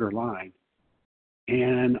shorter line.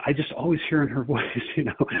 And I just always hear in her voice, you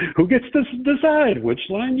know, who gets to decide which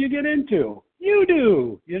line you get into? You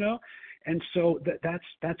do, you know. And so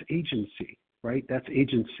that's agency, right? That's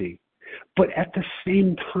agency. But at the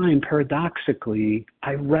same time, paradoxically,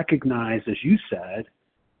 I recognize, as you said,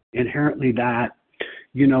 inherently that,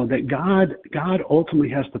 you know, that God ultimately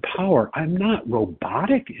has the power. I'm not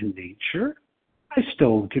robotic in nature. I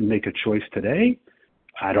still can make a choice today.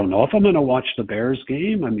 I don't know if I'm going to watch the Bears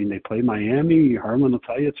game. I mean, they play Miami. Harlan will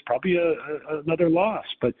tell you it's probably another loss.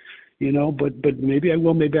 But, you know, but maybe I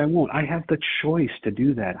will, maybe I won't. I have the choice to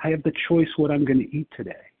do that. I have the choice what I'm going to eat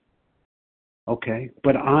today. Okay,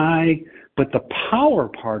 but the power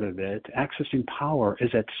part of it, accessing power,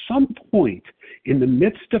 is at some point in the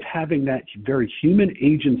midst of having that very human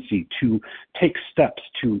agency to take steps,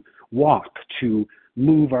 to walk, to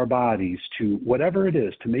move our bodies, to whatever it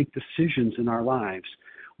is, to make decisions in our lives,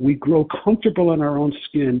 we grow comfortable in our own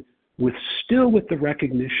skin with the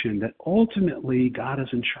recognition that ultimately God is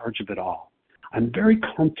in charge of it all. I'm very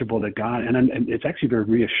comfortable that God, and it's actually very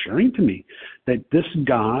reassuring to me that this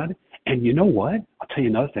God. And you know what? I'll tell you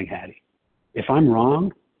another thing, Hattie. If I'm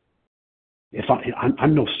wrong,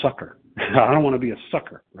 I'm no sucker. I don't want to be a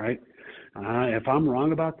sucker, right? If I'm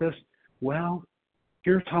wrong about this, well,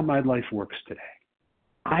 here's how my life works today.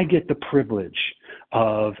 I get the privilege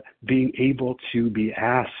of being able to be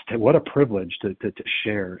asked. What a privilege to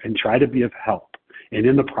share and try to be of help. And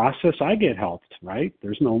in the process, I get helped, right?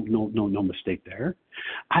 There's no mistake there.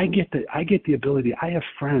 I get the ability. I have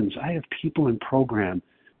friends. I have people in program.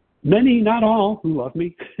 Many, not all, who love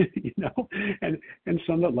me, you know, and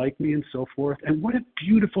some that like me and so forth. And what a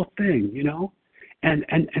beautiful thing, you know. And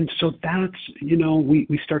so that's, you know,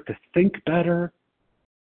 we start to think better.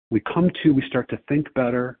 We start to think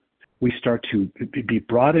better. We start to be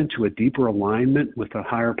brought into a deeper alignment with a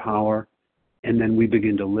higher power, and then we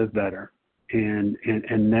begin to live better. And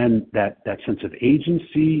then that sense of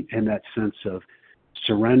agency and that sense of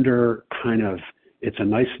surrender kind of, it's a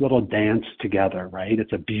nice little dance together, right?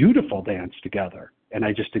 It's a beautiful dance together. And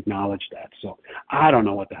I just acknowledge that. So I don't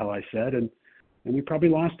know what the hell I said. And we probably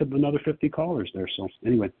lost another 50 callers there. So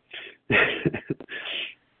anyway.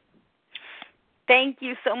 Thank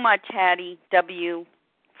you so much, Hattie W.,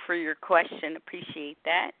 for your question. Appreciate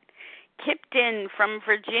that. Kipton from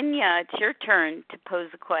Virginia, it's your turn to pose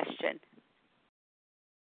a question.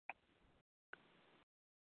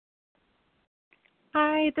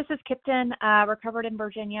 Hi, this is Kipton, recovered in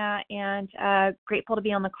Virginia, and grateful to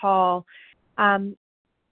be on the call. I'm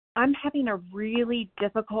having a really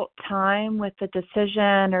difficult time with the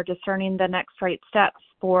decision or discerning the next right steps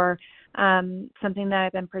for something that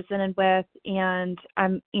I've been presented with, and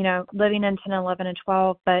I'm, you know, living in 10, 11, and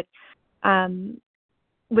 12, but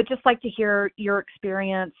would just like to hear your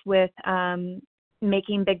experience with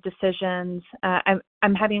making big decisions.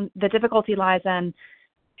 I'm having, the difficulty lies in,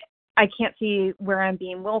 I can't see where I'm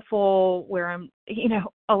being willful, where I'm, you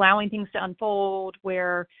know, allowing things to unfold,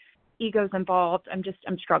 where ego's involved. I'm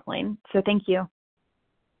struggling. So thank you.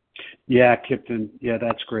 Yeah, Kipton. Yeah,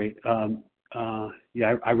 that's great.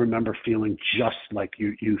 I remember feeling just like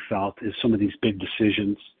you felt is some of these big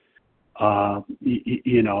decisions,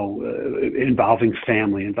 involving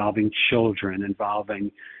family, involving children, involving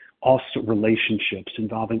also relationships,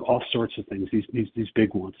 involving all sorts of things, these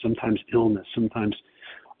big ones, sometimes illness, sometimes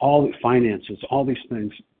all finances, all these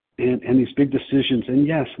things, and these big decisions. And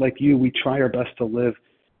yes, like you, we try our best to live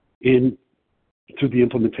through the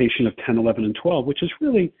implementation of 10, 11, and 12, which is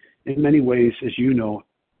really, in many ways, as you know,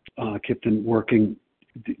 Kipton, working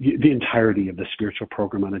the entirety of the spiritual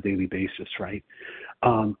program on a daily basis, right?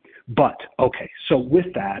 But, okay, so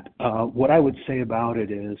with that, what I would say about it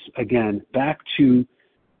is, again, back to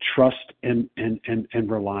trust and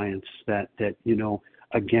reliance that you know,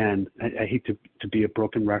 again, I hate to be a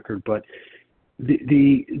broken record, but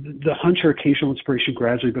the hunch or occasional inspiration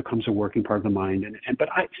gradually becomes a working part of the mind.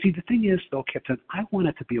 But I see, the thing is, though, Kipton, I want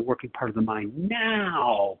it to be a working part of the mind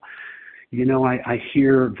now. You know, I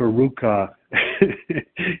hear Veruca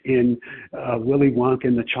in Willy Wonka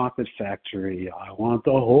in the Chocolate Factory. I want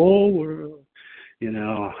the whole world.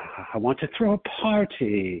 I want to throw a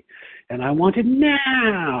party, and I want it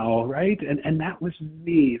now, right? And that was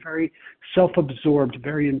me, very self-absorbed,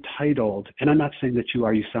 very entitled. And I'm not saying that you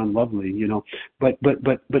are. You sound lovely, but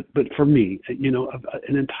for me,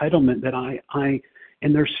 an entitlement that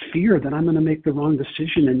and there's fear that I'm going to make the wrong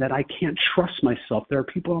decision and that I can't trust myself. There are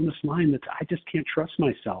people on this line that I just can't trust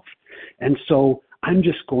myself. And so I'm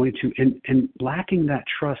just going to, and lacking that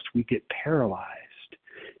trust, we get paralyzed.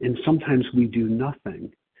 And sometimes we do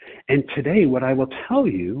nothing. And today, what I will tell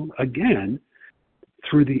you, again,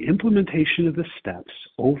 through the implementation of the steps,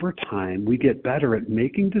 over time, we get better at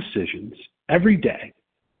making decisions every day.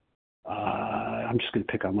 I'm just going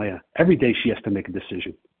to pick on Leah. Every day she has to make a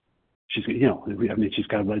decision. She's, she's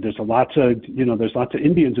got, there's lots of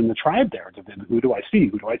Indians in the tribe there. Who do I see?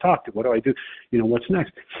 Who do I talk to? What do I do? What's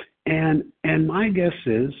next? And my guess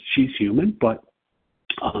is she's human, but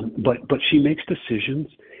she makes decisions,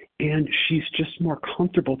 and she's just more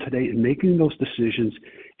comfortable today in making those decisions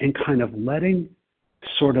and kind of letting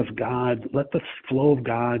sort of God, let the flow of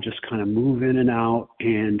God just kind of move in and out.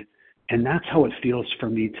 And that's how it feels for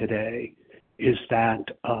me today, is that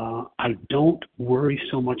I don't worry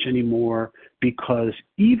so much anymore, because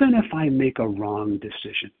even if I make a wrong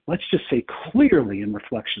decision, let's just say clearly in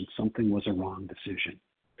reflection something was a wrong decision,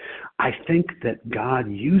 I think that God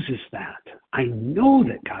uses that. I know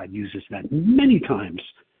that God uses that many times.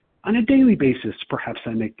 On a daily basis, perhaps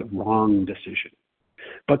I make the wrong decision.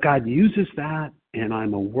 But God uses that, and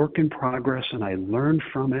I'm a work in progress, and I learn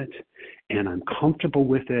from it, and I'm comfortable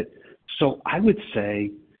with it. So I would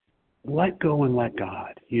say, let go and let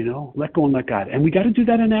God, let go and let God. And we got to do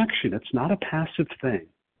that in action. It's not a passive thing.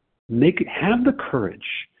 Have the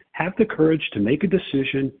courage to make a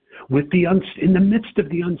decision in the midst of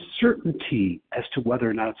the uncertainty as to whether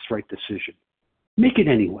or not it's the right decision. Make it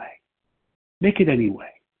anyway.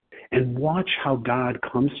 And watch how God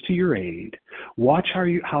comes to your aid. Watch how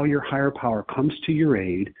your higher power comes to your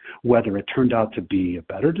aid, whether it turned out to be a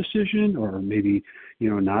better decision or maybe,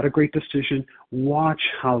 not a great decision. Watch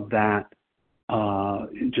how that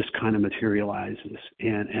just kind of materializes.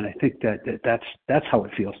 And I think that's how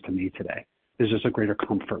it feels to me today. There's just a greater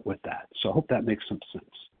comfort with that. So I hope that makes some sense.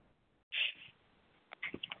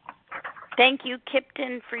 Thank you,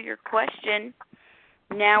 Kipton, for your question.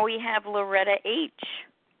 Now we have Loretta H.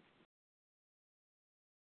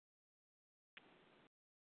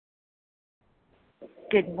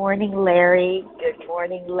 Good morning, Larry. Good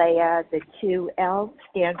morning, Leah. The 2 L's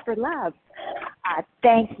stand for love.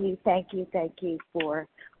 Thank you for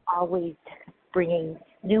always bringing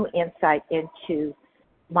new insight into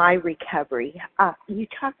my recovery. You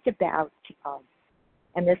talked about,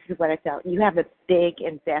 and this is what I felt, you have a big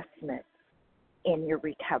investment in your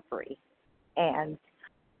recovery. And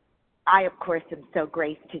I, of course, am so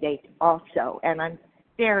graced today also, and I'm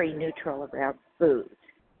very neutral around food.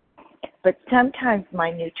 But sometimes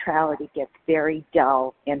my neutrality gets very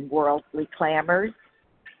dull in worldly clamors,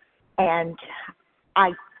 and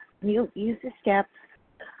I use the steps,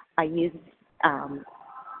 I use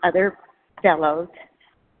other fellows,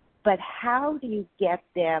 but how do you get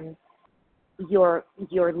them, your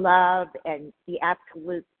love and the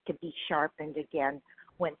absolute, to be sharpened again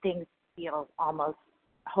when things feel almost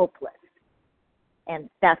hopeless?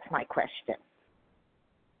 And that's my question.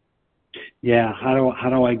 Yeah, how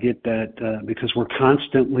do I get that? Because we're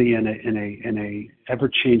constantly in a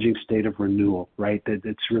ever-changing state of renewal, right?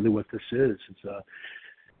 That's really what this is.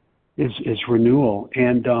 It's renewal,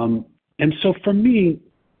 and so for me,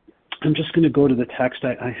 I'm just going to go to the text.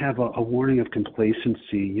 I have a warning of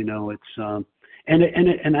complacency. It's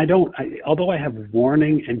and I don't. Although I have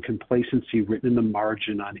warning and complacency written in the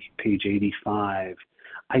margin on page 85,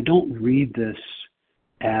 I don't read this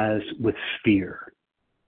as with fear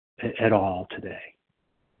at all today.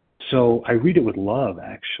 So I read it with love,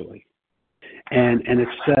 actually. And it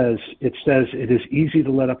says it is easy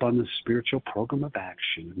to let up on the spiritual program of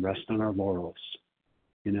action and rest on our laurels.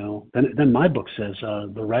 Then my book says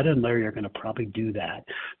Loretta and Larry are going to probably do that.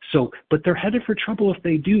 So, but they're headed for trouble if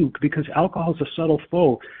they do, because alcohol is a subtle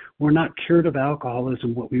foe. We're not cured of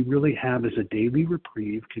alcoholism. What we really have is a daily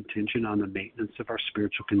reprieve contingent on the maintenance of our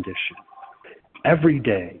spiritual condition. Every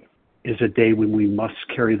day is a day when we must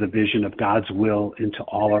carry the vision of God's will into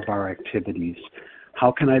all of our activities.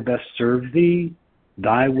 How can I best serve thee?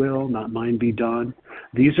 Thy will, not mine, be done.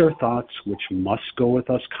 These are thoughts which must go with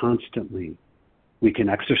us constantly. We can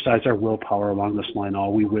exercise our willpower along this line.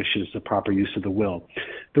 All we wish is the proper use of the will.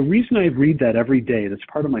 The reason I read that every day, that's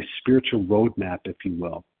part of my spiritual roadmap, if you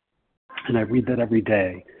will, and I read that every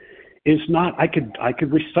day, is not. I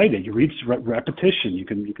could recite it. You read repetition. You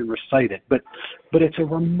can recite it, but it's a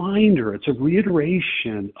reminder. It's a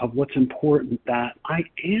reiteration of what's important. That I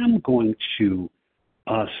am going to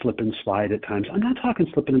slip and slide at times. I'm not talking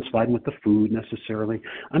slipping and sliding with the food necessarily.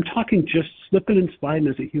 I'm talking just slipping and sliding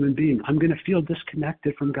as a human being. I'm going to feel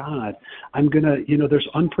disconnected from God. I'm going to, there's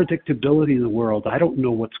unpredictability in the world. I don't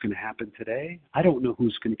know what's going to happen today. I don't know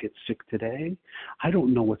who's going to get sick today. I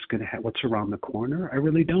don't know what's what's around the corner. I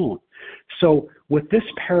really don't. So what this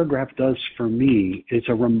paragraph does for me is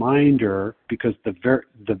a reminder, because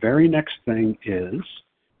the very next thing is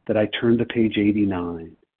that I turn to page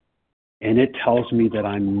 89. And it tells me that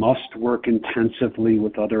I must work intensively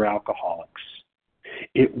with other alcoholics.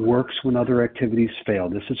 It works when other activities fail.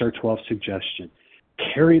 This is our 12th suggestion.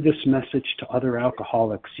 Carry this message to other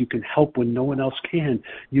alcoholics. You can help when no one else can.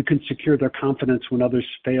 You can secure their confidence when others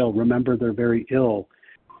fail. Remember, they're very ill.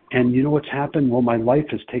 And you know what's happened? Well, my life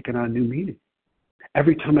has taken on new meaning.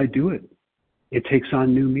 Every time I do it, it takes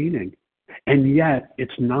on new meaning. And yet,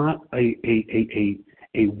 it's not a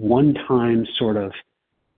one-time sort of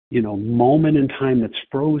moment in time that's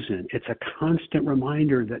frozen. It's a constant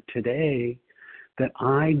reminder that today that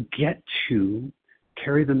I get to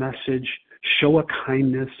carry the message, show a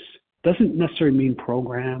kindness, doesn't necessarily mean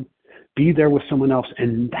program, be there with someone else.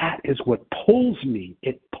 And that is what pulls me.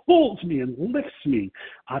 It pulls me and lifts me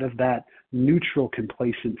out of that neutral,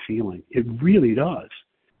 complacent feeling. It really does.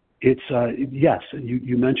 It's, yes,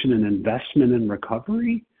 you mentioned an investment in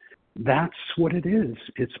recovery. That's what it is.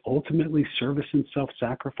 It's ultimately service and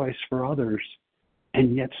self-sacrifice for others.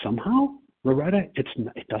 And yet somehow, Loretta,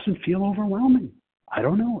 it doesn't feel overwhelming. I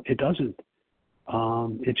don't know. It doesn't.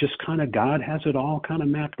 It just kind of, God has it all kind of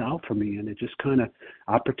mapped out for me. And it just kind of,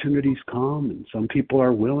 opportunities come, and some people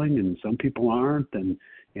are willing and some people aren't. And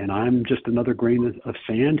I'm just another grain of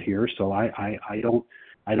sand here. So I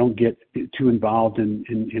don't get too involved in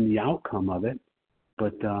the outcome of it.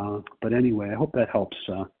 But anyway, I hope that helps,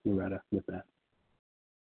 Loretta, with that.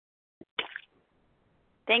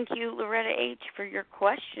 Thank you, Loretta H., for your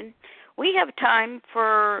question. We have time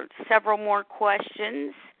for several more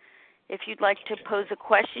questions. If you'd like to pose a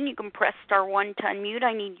question, you can press *1 to unmute.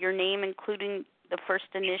 I need your name, including the first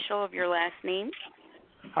initial of your last name.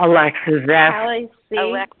 Alexis F. Callie C.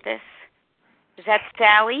 Alexis. Is that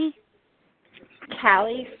Sally?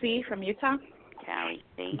 Callie C. from Utah. Callie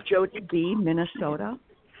C. Jody B., Minnesota.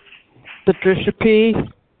 Patricia P.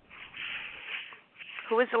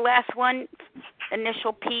 Who was the last one?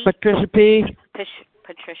 Initial P? Patricia P.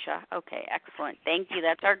 Patricia. Okay, excellent. Thank you.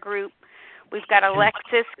 That's our group. We've got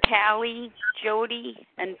Alexis, Callie, Jody,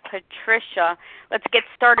 and Patricia. Let's get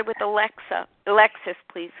started with Alexa. Alexis,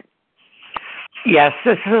 please. Yes,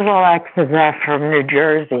 this is Alexis F. from New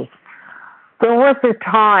Jersey. There was a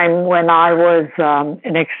time when I was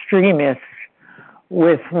an extremist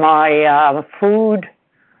with my food,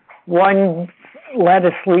 one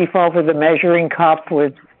lettuce leaf over the measuring cup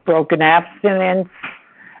with broken abstinence,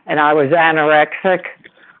 and I was anorexic.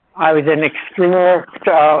 I was an extremist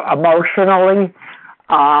emotionally.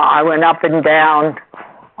 I went up and down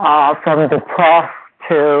from depressed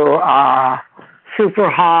to super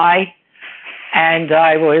high, and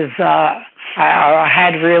I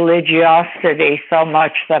had religiosity so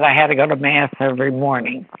much that I had to go to Mass every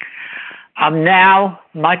morning. I'm now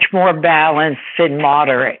much more balanced and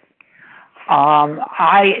moderate.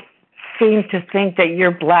 I seem to think that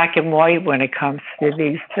you're black and white when it comes to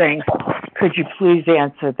these things. Could you please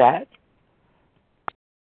answer that?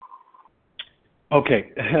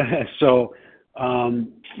 Okay, so I'll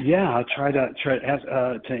try to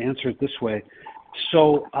answer it this way.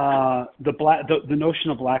 So the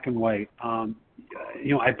notion of black and white, the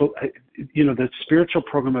spiritual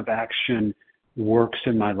program of action works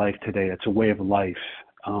in my life today. It's a way of life.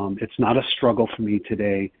 It's not a struggle for me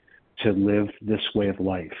today to live this way of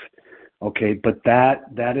life. Okay, but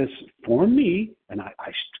that is for me, and I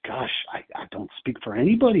don't speak for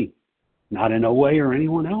anybody, not in OA or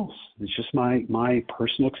anyone else. It's just my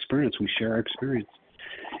personal experience. We share our experience.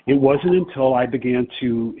 It wasn't until I began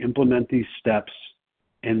to implement these steps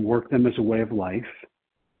and work them as a way of life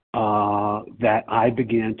that I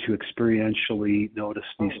began to experientially notice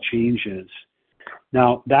these changes.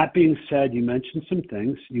 Now, that being said, you mentioned some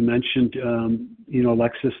things. You mentioned,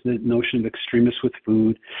 Alexis, the notion of extremists with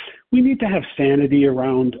food. We need to have sanity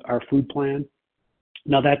around our food plan.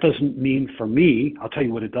 Now, that doesn't mean for me, I'll tell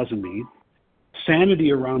you what it doesn't mean.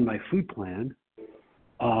 Sanity around my food plan,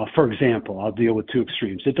 for example, I'll deal with two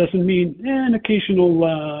extremes. It doesn't mean an occasional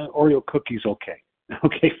Oreo cookie's okay.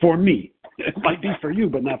 Okay, for me. It might be for you,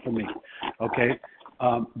 but not for me. Okay?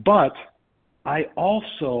 But I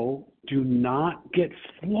also do not get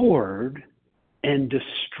floored and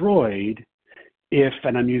destroyed if,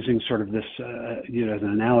 and I'm using sort of this, as an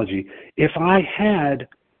analogy, if I had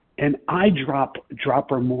an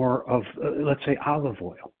eyedropper more of, let's say, olive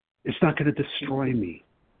oil, it's not going to destroy me.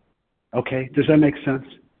 Okay, does that make sense?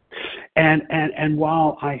 And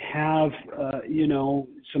while I have,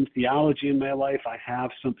 some theology in my life, I have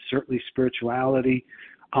some certainly spirituality.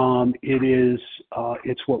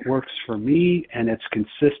 It's what works for me, and it's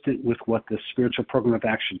consistent with what the Spiritual Program of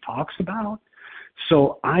Action talks about.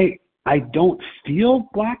 So I don't feel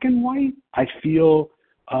black and white. I feel,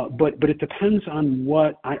 but it depends on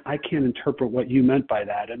what I can't interpret what you meant by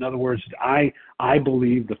that. In other words, I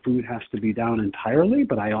believe the food has to be down entirely,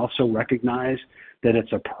 but I also recognize that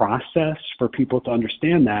it's a process for people to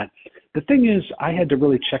understand that. The thing is, I had to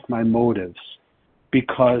really check my motives,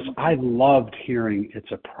 because I loved hearing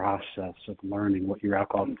it's a process of learning what your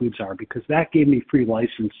alcoholic foods are, because that gave me free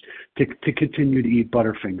license to continue to eat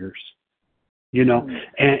Butterfingers,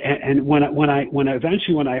 And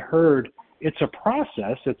when I heard it's a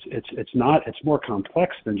process, it's more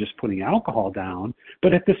complex than just putting alcohol down.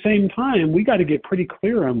 But at the same time, we got to get pretty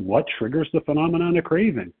clear on what triggers the phenomenon of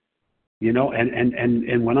craving,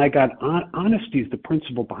 And when I got honesty is the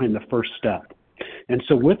principle behind the first step. And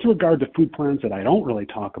so with regard to food plans that I don't really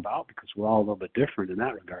talk about, because we're all a little bit different in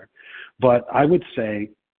that regard, but I would say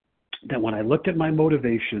that when I looked at my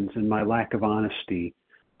motivations and my lack of honesty,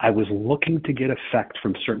 I was looking to get effect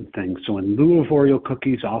from certain things. So in lieu of Oreo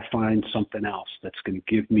cookies, I'll find something else that's going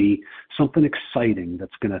to give me something exciting,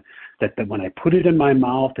 that when I put it in my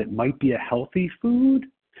mouth, it might be a healthy food,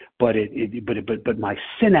 but my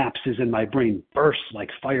synapses in my brain burst like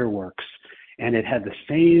fireworks. And it had the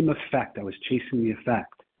same effect. I was chasing the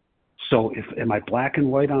effect. So am I black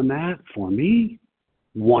and white on that? For me,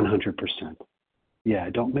 100%. Yeah,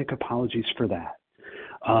 don't make apologies for that.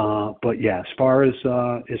 But yeah, as far as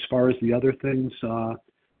the other things,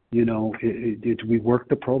 we work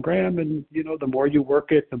the program, and the more you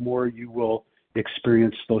work it, the more you will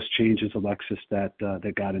experience those changes, Alexis, that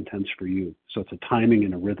God intends for you. So it's a timing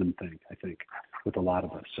and a rhythm thing, I think, with a lot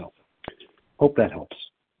of us. So hope that helps.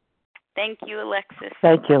 Thank you, Alexis.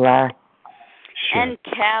 Thank you, Larry. Sure. And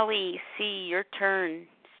Callie, C, your turn.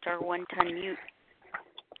 Star 1 to unmute.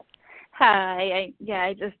 Hi.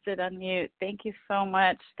 I just did unmute. Thank you so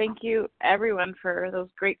much. Thank you, everyone, for those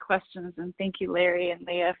great questions, and thank you, Larry and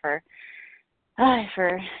Leah, for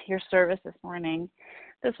your service this morning.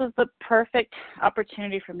 This was the perfect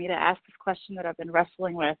opportunity for me to ask this question that I've been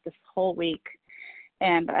wrestling with this whole week,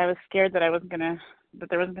 and I was scared that there wasn't going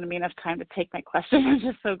to be enough time to take my question. I'm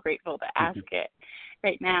just so grateful to ask it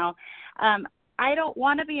right now. I don't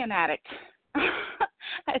want to be an addict.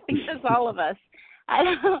 I think that's all of us. I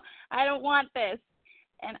don't want this.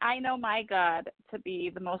 And I know my God to be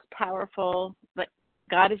the most powerful. But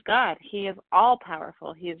God is God. He is all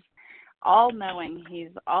powerful. He's all knowing.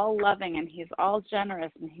 He's all loving, and he's all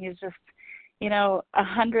generous. And he's just,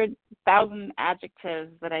 100,000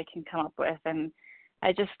 adjectives that I can come up with. And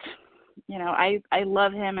I just, I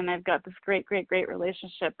love him, and I've got this great, great, great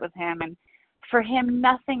relationship with him. And for him,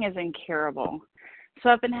 nothing is incurable. So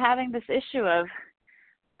I've been having this issue of,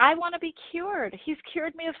 I want to be cured. He's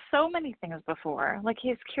cured me of so many things before. Like,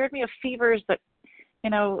 he's cured me of fevers that,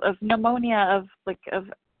 of pneumonia, of,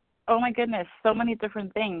 oh my goodness, so many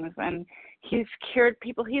different things. And he's cured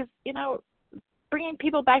people. He's, bringing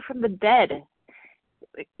people back from the dead.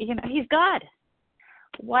 He's God.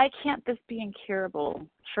 Why can't this be incurable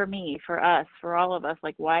for me, for us, for all of us?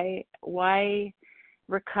 Like, why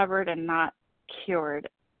recovered and not cured?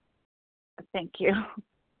 Thank you.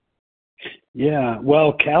 Yeah,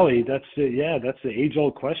 well, Callie, that's the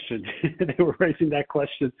age-old question. They were raising that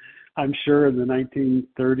question, I'm sure, in the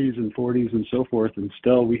 1930s and 40s and so forth, and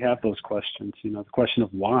still we have those questions. The question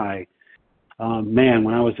of why.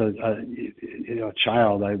 When I was a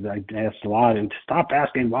child, I asked a lot, and stop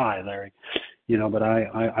asking why, Larry. But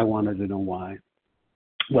I wanted to know why.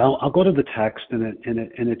 Well, I'll go to the text, and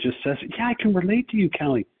it just says, yeah, I can relate to you,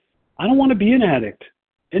 Callie. I don't want to be an addict.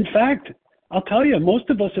 In fact, I'll tell you, most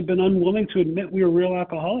of us have been unwilling to admit we are real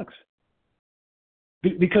alcoholics,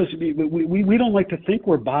 because we don't like to think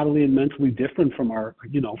we're bodily and mentally different from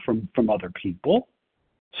from other people.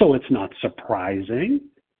 So it's not surprising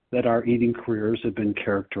that our eating careers have been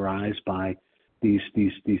characterized by these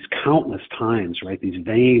countless times, right? These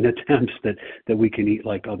vain attempts that we can eat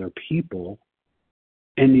like other people,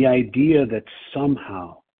 and the idea that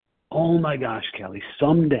somehow, oh my gosh, Kelly,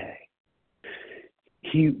 someday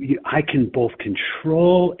I can both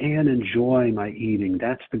control and enjoy my eating.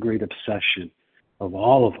 That's the great obsession of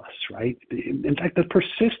all of us, right? In fact, the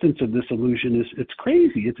persistence of this illusion it's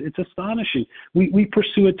crazy. It's astonishing. We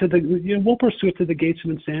pursue it we'll pursue it to the gates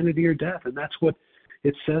of insanity or death, and that's what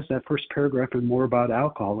it says, that first paragraph and more about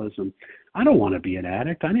alcoholism. I don't want to be an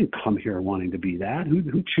addict. I didn't come here wanting to be that.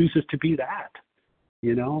 Who chooses to be that?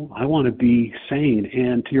 I want to be sane.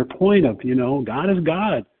 And to your point of, God is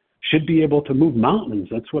God, should be able to move mountains.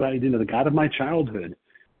 That's what the God of my childhood.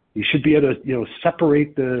 You should be able to,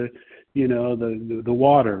 separate the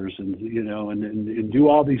waters and, and do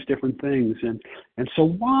all these different things. And so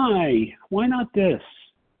why not this?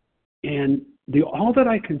 And all that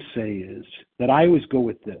I can say is that I always go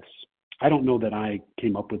with this. I don't know that I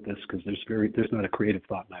came up with this because there's not a creative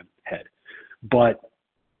thought in my head. But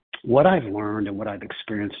what I've learned and what I've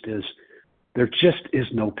experienced is there just is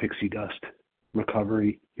no pixie dust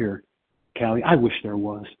recovery here, Callie. I wish there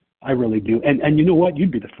was. I really do. And you know what?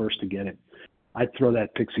 You'd be the first to get it. I'd throw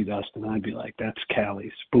that pixie dust and I'd be like, that's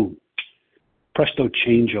Callie's. Boom. Presto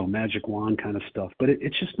changeo, magic wand kind of stuff. But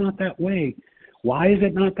it's just not that way. Why is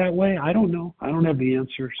it not that way? I don't know. I don't have the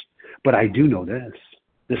answers. But I do know this.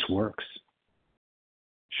 This works.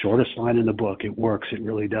 Shortest line in the book. It works. It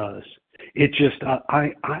really does. It just,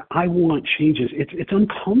 I want changes. It's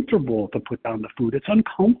uncomfortable to put down the food. It's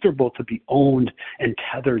uncomfortable to be owned and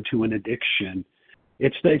tethered to an addiction.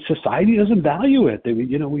 It's that society doesn't value it.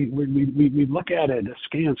 We look at it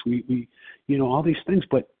askance. We all these things.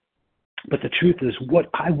 But the truth is, what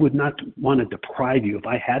I would not want to deprive you. If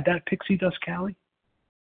I had that pixie dust, Callie,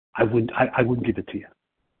 I wouldn't give it to you.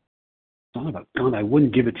 Son of a gun, I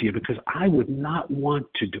wouldn't give it to you because I would not want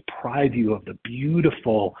to deprive you of the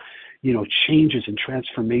beautiful, changes and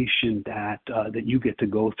transformation that you get to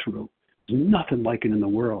go through. There's nothing like it in the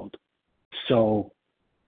world. So,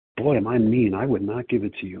 boy, am I mean. I would not give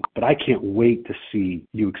it to you. But I can't wait to see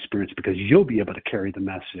you experience it because you'll be able to carry the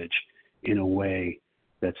message in a way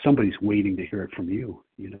that somebody's waiting to hear it from you,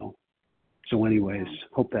 So anyways,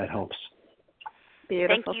 hope that helps.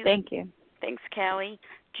 Beautiful. Thank you. Thanks, Callie.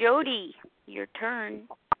 Jody, your turn.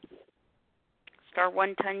 Star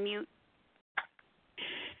 1 to unmute.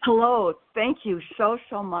 Hello. Thank you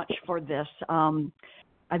so much for this.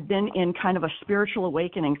 I've been in kind of a spiritual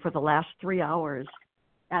awakening for the last 3 hours,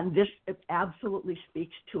 and this absolutely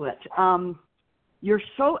speaks to it. You're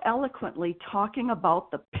so eloquently talking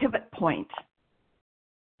about the pivot point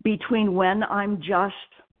between when I'm just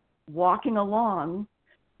walking along,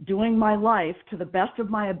 doing my life to the best of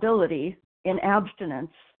my ability in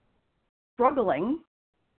abstinence, struggling,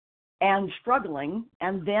 and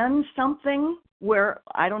then something where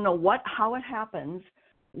I don't know how it happens,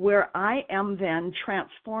 where I am then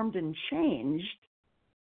transformed and changed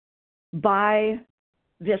by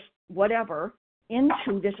this whatever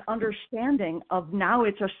into this understanding of now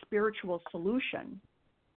it's a spiritual solution.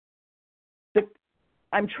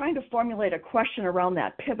 I'm trying to formulate a question around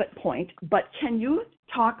that pivot point, but can you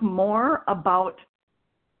talk more about,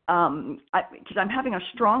 because I'm having a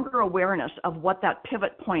stronger awareness of what that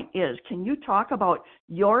pivot point is. Can you talk about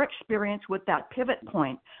your experience with that pivot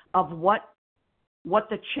point of what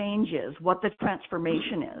the change is, what the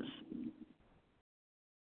transformation is?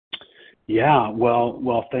 Yeah,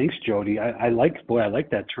 well, thanks, Jody. I like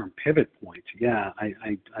that term, pivot point. Yeah, I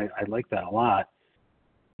like that a lot.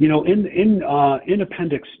 In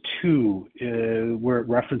Appendix 2, where it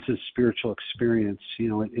references spiritual experience,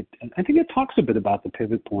 I think it talks a bit about the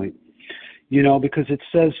pivot point, because it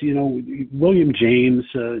says, William James,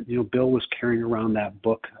 Bill was carrying around that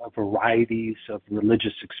book of varieties of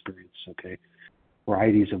religious experience, okay,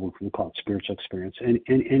 varieties of what we call it spiritual experience, and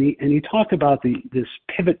he talked about this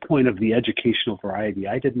pivot point of the educational variety.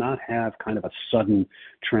 I did not have kind of a sudden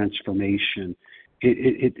transformation.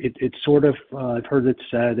 It sort of, I've heard it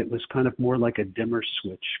said, it was kind of more like a dimmer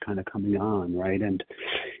switch kind of coming on, right? And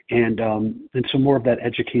so more of that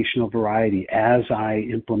educational variety. As I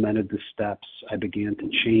implemented the steps, I began to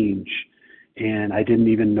change, and I didn't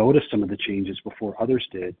even notice some of the changes before others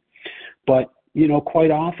did. But,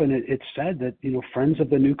 quite often it's said that, friends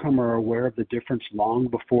of the newcomer are aware of the difference long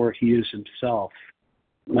before he is himself.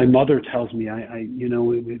 My mother tells me,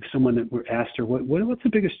 if someone asked her, what's the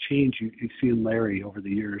biggest change you see in Larry over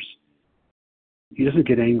the years? He doesn't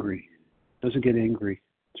get angry.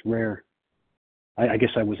 It's rare. I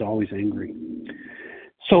guess I was always angry.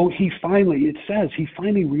 So he finally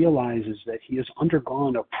realizes that he has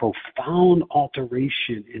undergone a profound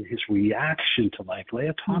alteration in his reaction to life.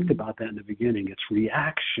 Leah talked about that in the beginning. It's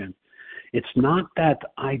reaction. It's not that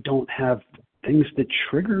I don't have things that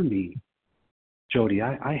trigger me. Jody,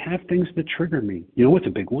 I have things that trigger me. You know what's a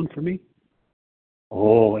big one for me?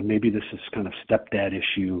 Oh, and maybe this is kind of stepdad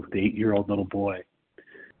issue, the 8-year-old little boy.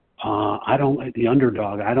 I don't like the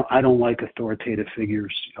underdog. I don't like authoritative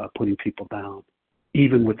figures putting people down,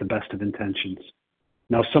 even with the best of intentions.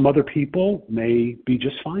 Now, some other people may be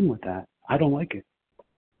just fine with that. I don't like it.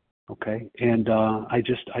 Okay, and I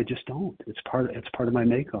just don't. It's part of my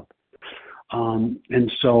makeup.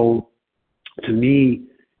 And so, to me,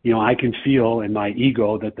 I can feel in my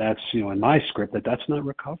ego that that's in my script that's not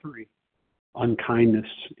recovery. Unkindness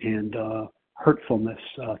and hurtfulness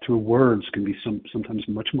through words can be sometimes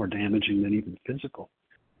much more damaging than even physical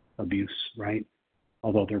abuse, right?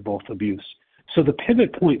 Although they're both abuse. So the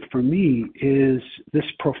pivot point for me is this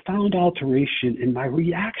profound alteration in my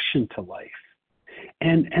reaction to life.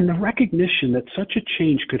 And the recognition that such a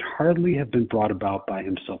change could hardly have been brought about by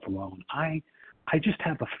himself alone. I just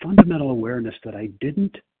have a fundamental awareness that I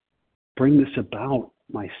didn't bring this about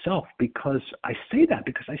myself, because I say that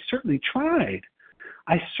because I certainly tried.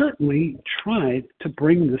 I certainly tried to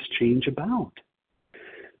bring this change about.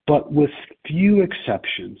 But with few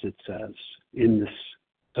exceptions, it says in this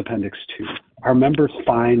Appendix 2, our members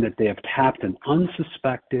find that they have tapped an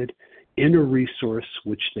unsuspected inner resource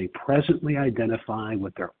which they presently identify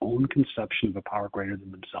with their own conception of a power greater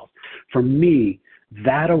than themselves. For me,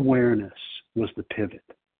 that awareness was the pivot.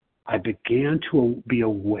 I began to be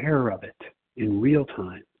aware of it in real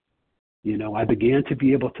time. I began to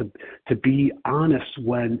be able to be honest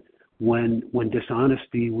when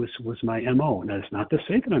dishonesty was my MO. Now, it's not to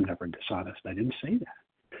say that I'm never dishonest. I didn't say that.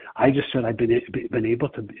 I just said I've been able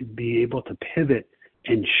to pivot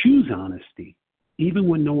and choose honesty, even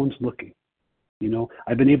when no one's looking.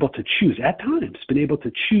 I've been able to choose, at times,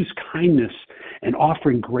 choose kindness and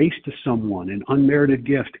offering grace to someone, an unmerited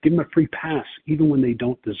gift, give them a free pass, even when they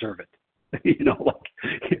don't deserve it. They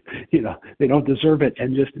don't deserve it,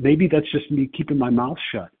 and just maybe that's just me keeping my mouth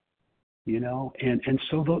shut. And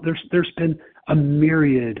so there's been a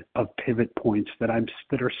myriad of pivot points that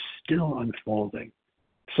are still unfolding.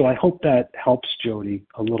 So I hope that helps, Jody,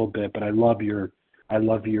 a little bit. But I love your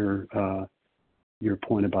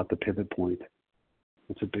point about the pivot point.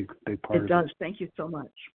 It's a big part of it. It does. Thank you so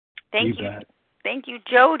much. Thank you. Thank you,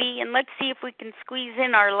 Jody. And let's see if we can squeeze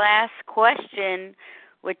in our last question,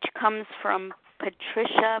 which comes from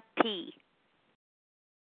Patricia P.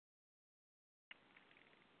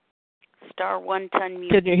 Star 1 to unmute.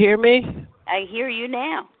 Can you hear me? I hear you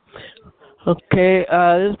now. Okay,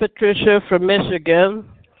 this is Patricia from Michigan.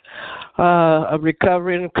 A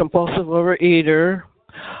recovering compulsive overeater.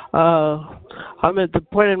 I'm at the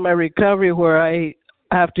point in my recovery where I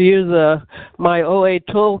have to use my OA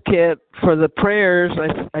toolkit for the prayers.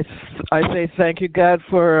 I say thank you, God,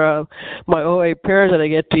 for my OA prayers that I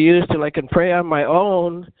get to use till I can pray on my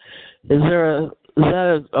own. Is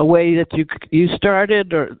that a way that you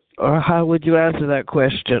started, or how would you answer that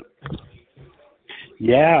question?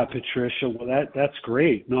 Yeah, Patricia. Well, that's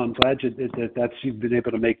great. No, I'm glad that's you've been able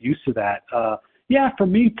to make use of that. Yeah, for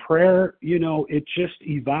me, prayer, it just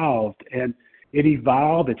evolved, and it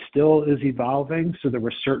evolved. It still is evolving. So there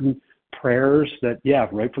were certain prayers that,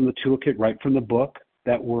 right from the toolkit, right from the book,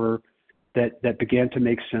 that began to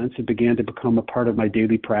make sense. It began to become a part of my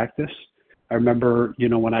daily practice. I remember,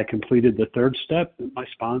 when I completed the third step, my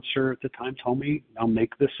sponsor at the time told me, "I'll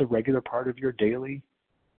make this a regular part of your daily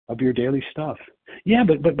stuff." Yeah,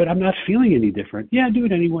 but I'm not feeling any different. Yeah, do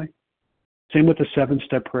it anyway. Same with the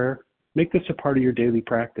 7-step prayer. Make this a part of your daily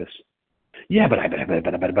practice. Yeah, but I gotta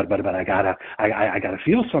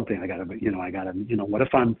feel something. What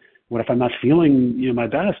if I'm not feeling my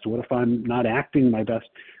best? What if I'm not acting my best?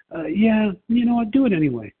 Do it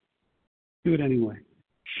anyway. Do it anyway.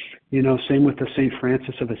 Same with the St.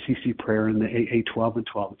 Francis of Assisi prayer in the AA 12 and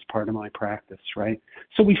 12. It's part of my practice, right?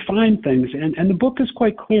 So we find things, and the book is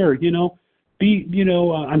quite clear.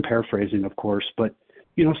 I'm paraphrasing, of course, but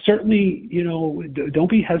certainly, don't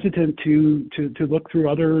be hesitant to look through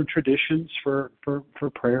other traditions for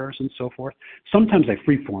prayers and so forth. Sometimes I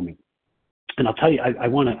freeform it, and I'll tell you, I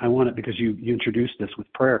want it because you introduced this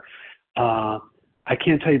with prayer. I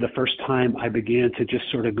can't tell you the first time I began to just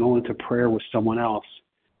sort of go into prayer with someone else.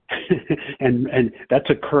 and that's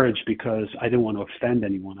a courage, because I didn't want to offend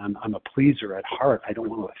anyone. I'm a pleaser at heart. I don't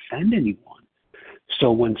want to offend anyone.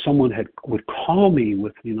 So when someone would call me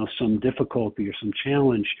with some difficulty or some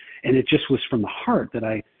challenge, and it just was from the heart, that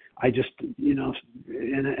I just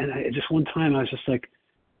one time I was just like,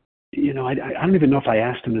 I don't even know if I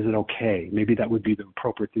asked him, is it okay? Maybe that would be the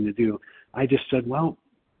appropriate thing to do. I just said, well,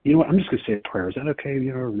 you know what, I'm just going to say a prayer. Is that okay?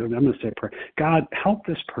 I'm going to say a prayer. God, help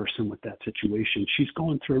this person with that situation. She's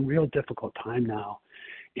going through a real difficult time now.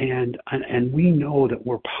 And we know that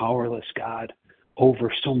we're powerless, God,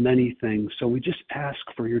 over so many things. So we just ask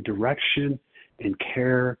for your direction and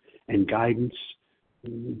care and guidance.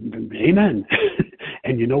 Amen.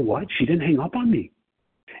 And you know what? She didn't hang up on me.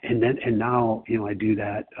 And now, I do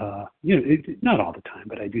that, not all the time,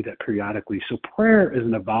 but I do that periodically. So prayer is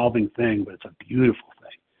an evolving thing, but it's a beautiful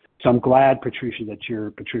thing. So I'm glad, Patricia, that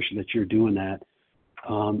you're doing that.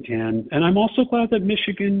 And I'm also glad that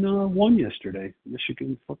Michigan won yesterday.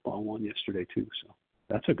 Michigan football won yesterday too. So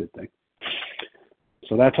that's a good thing.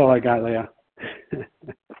 So that's all I got, Leah.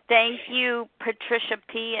 Thank you, Patricia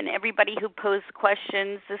P., and everybody who posed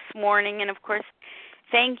questions this morning. And, of course,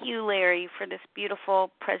 thank you, Larry, for this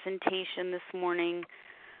beautiful presentation this morning,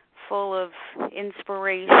 full of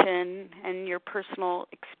inspiration and your personal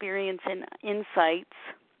experience and insights.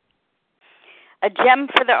 A gem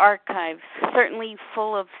for the archives, certainly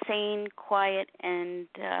full of sane, quiet, and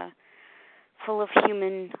full of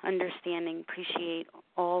human understanding. Appreciate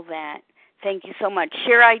all that. Thank you so much.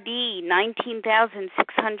 Share ID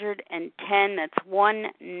 19,610. That's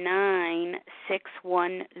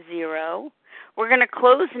 19610. We're going to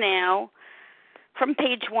close now from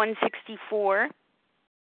page 164.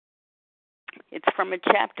 It's from a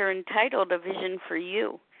chapter entitled A Vision for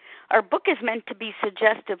You. Our book is meant to be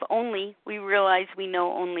suggestive only. We realize we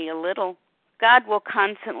know only a little. God will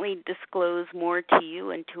constantly disclose more to you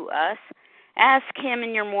and to us. Ask Him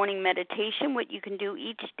in your morning meditation what you can do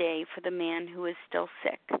each day for the man who is still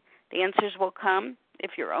sick. The answers will come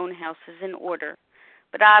if your own house is in order.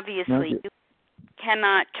 But obviously, you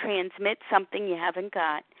cannot transmit something you haven't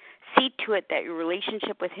got. See to it that your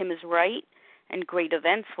relationship with Him is right, and great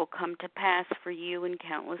events will come to pass for you and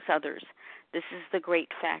countless others. This is the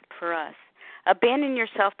great fact for us. Abandon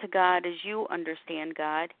yourself to God as you understand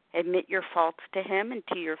God. Admit your faults to Him and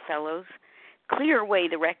to your fellows. Clear away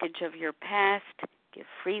the wreckage of your past. Give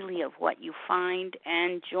freely of what you find,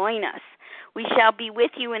 and join us. We shall be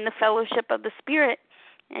with you in the fellowship of the Spirit,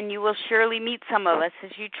 and you will surely meet some of us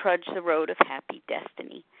as you trudge the road of happy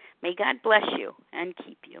destiny. May God bless you and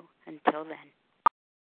keep you. Until then.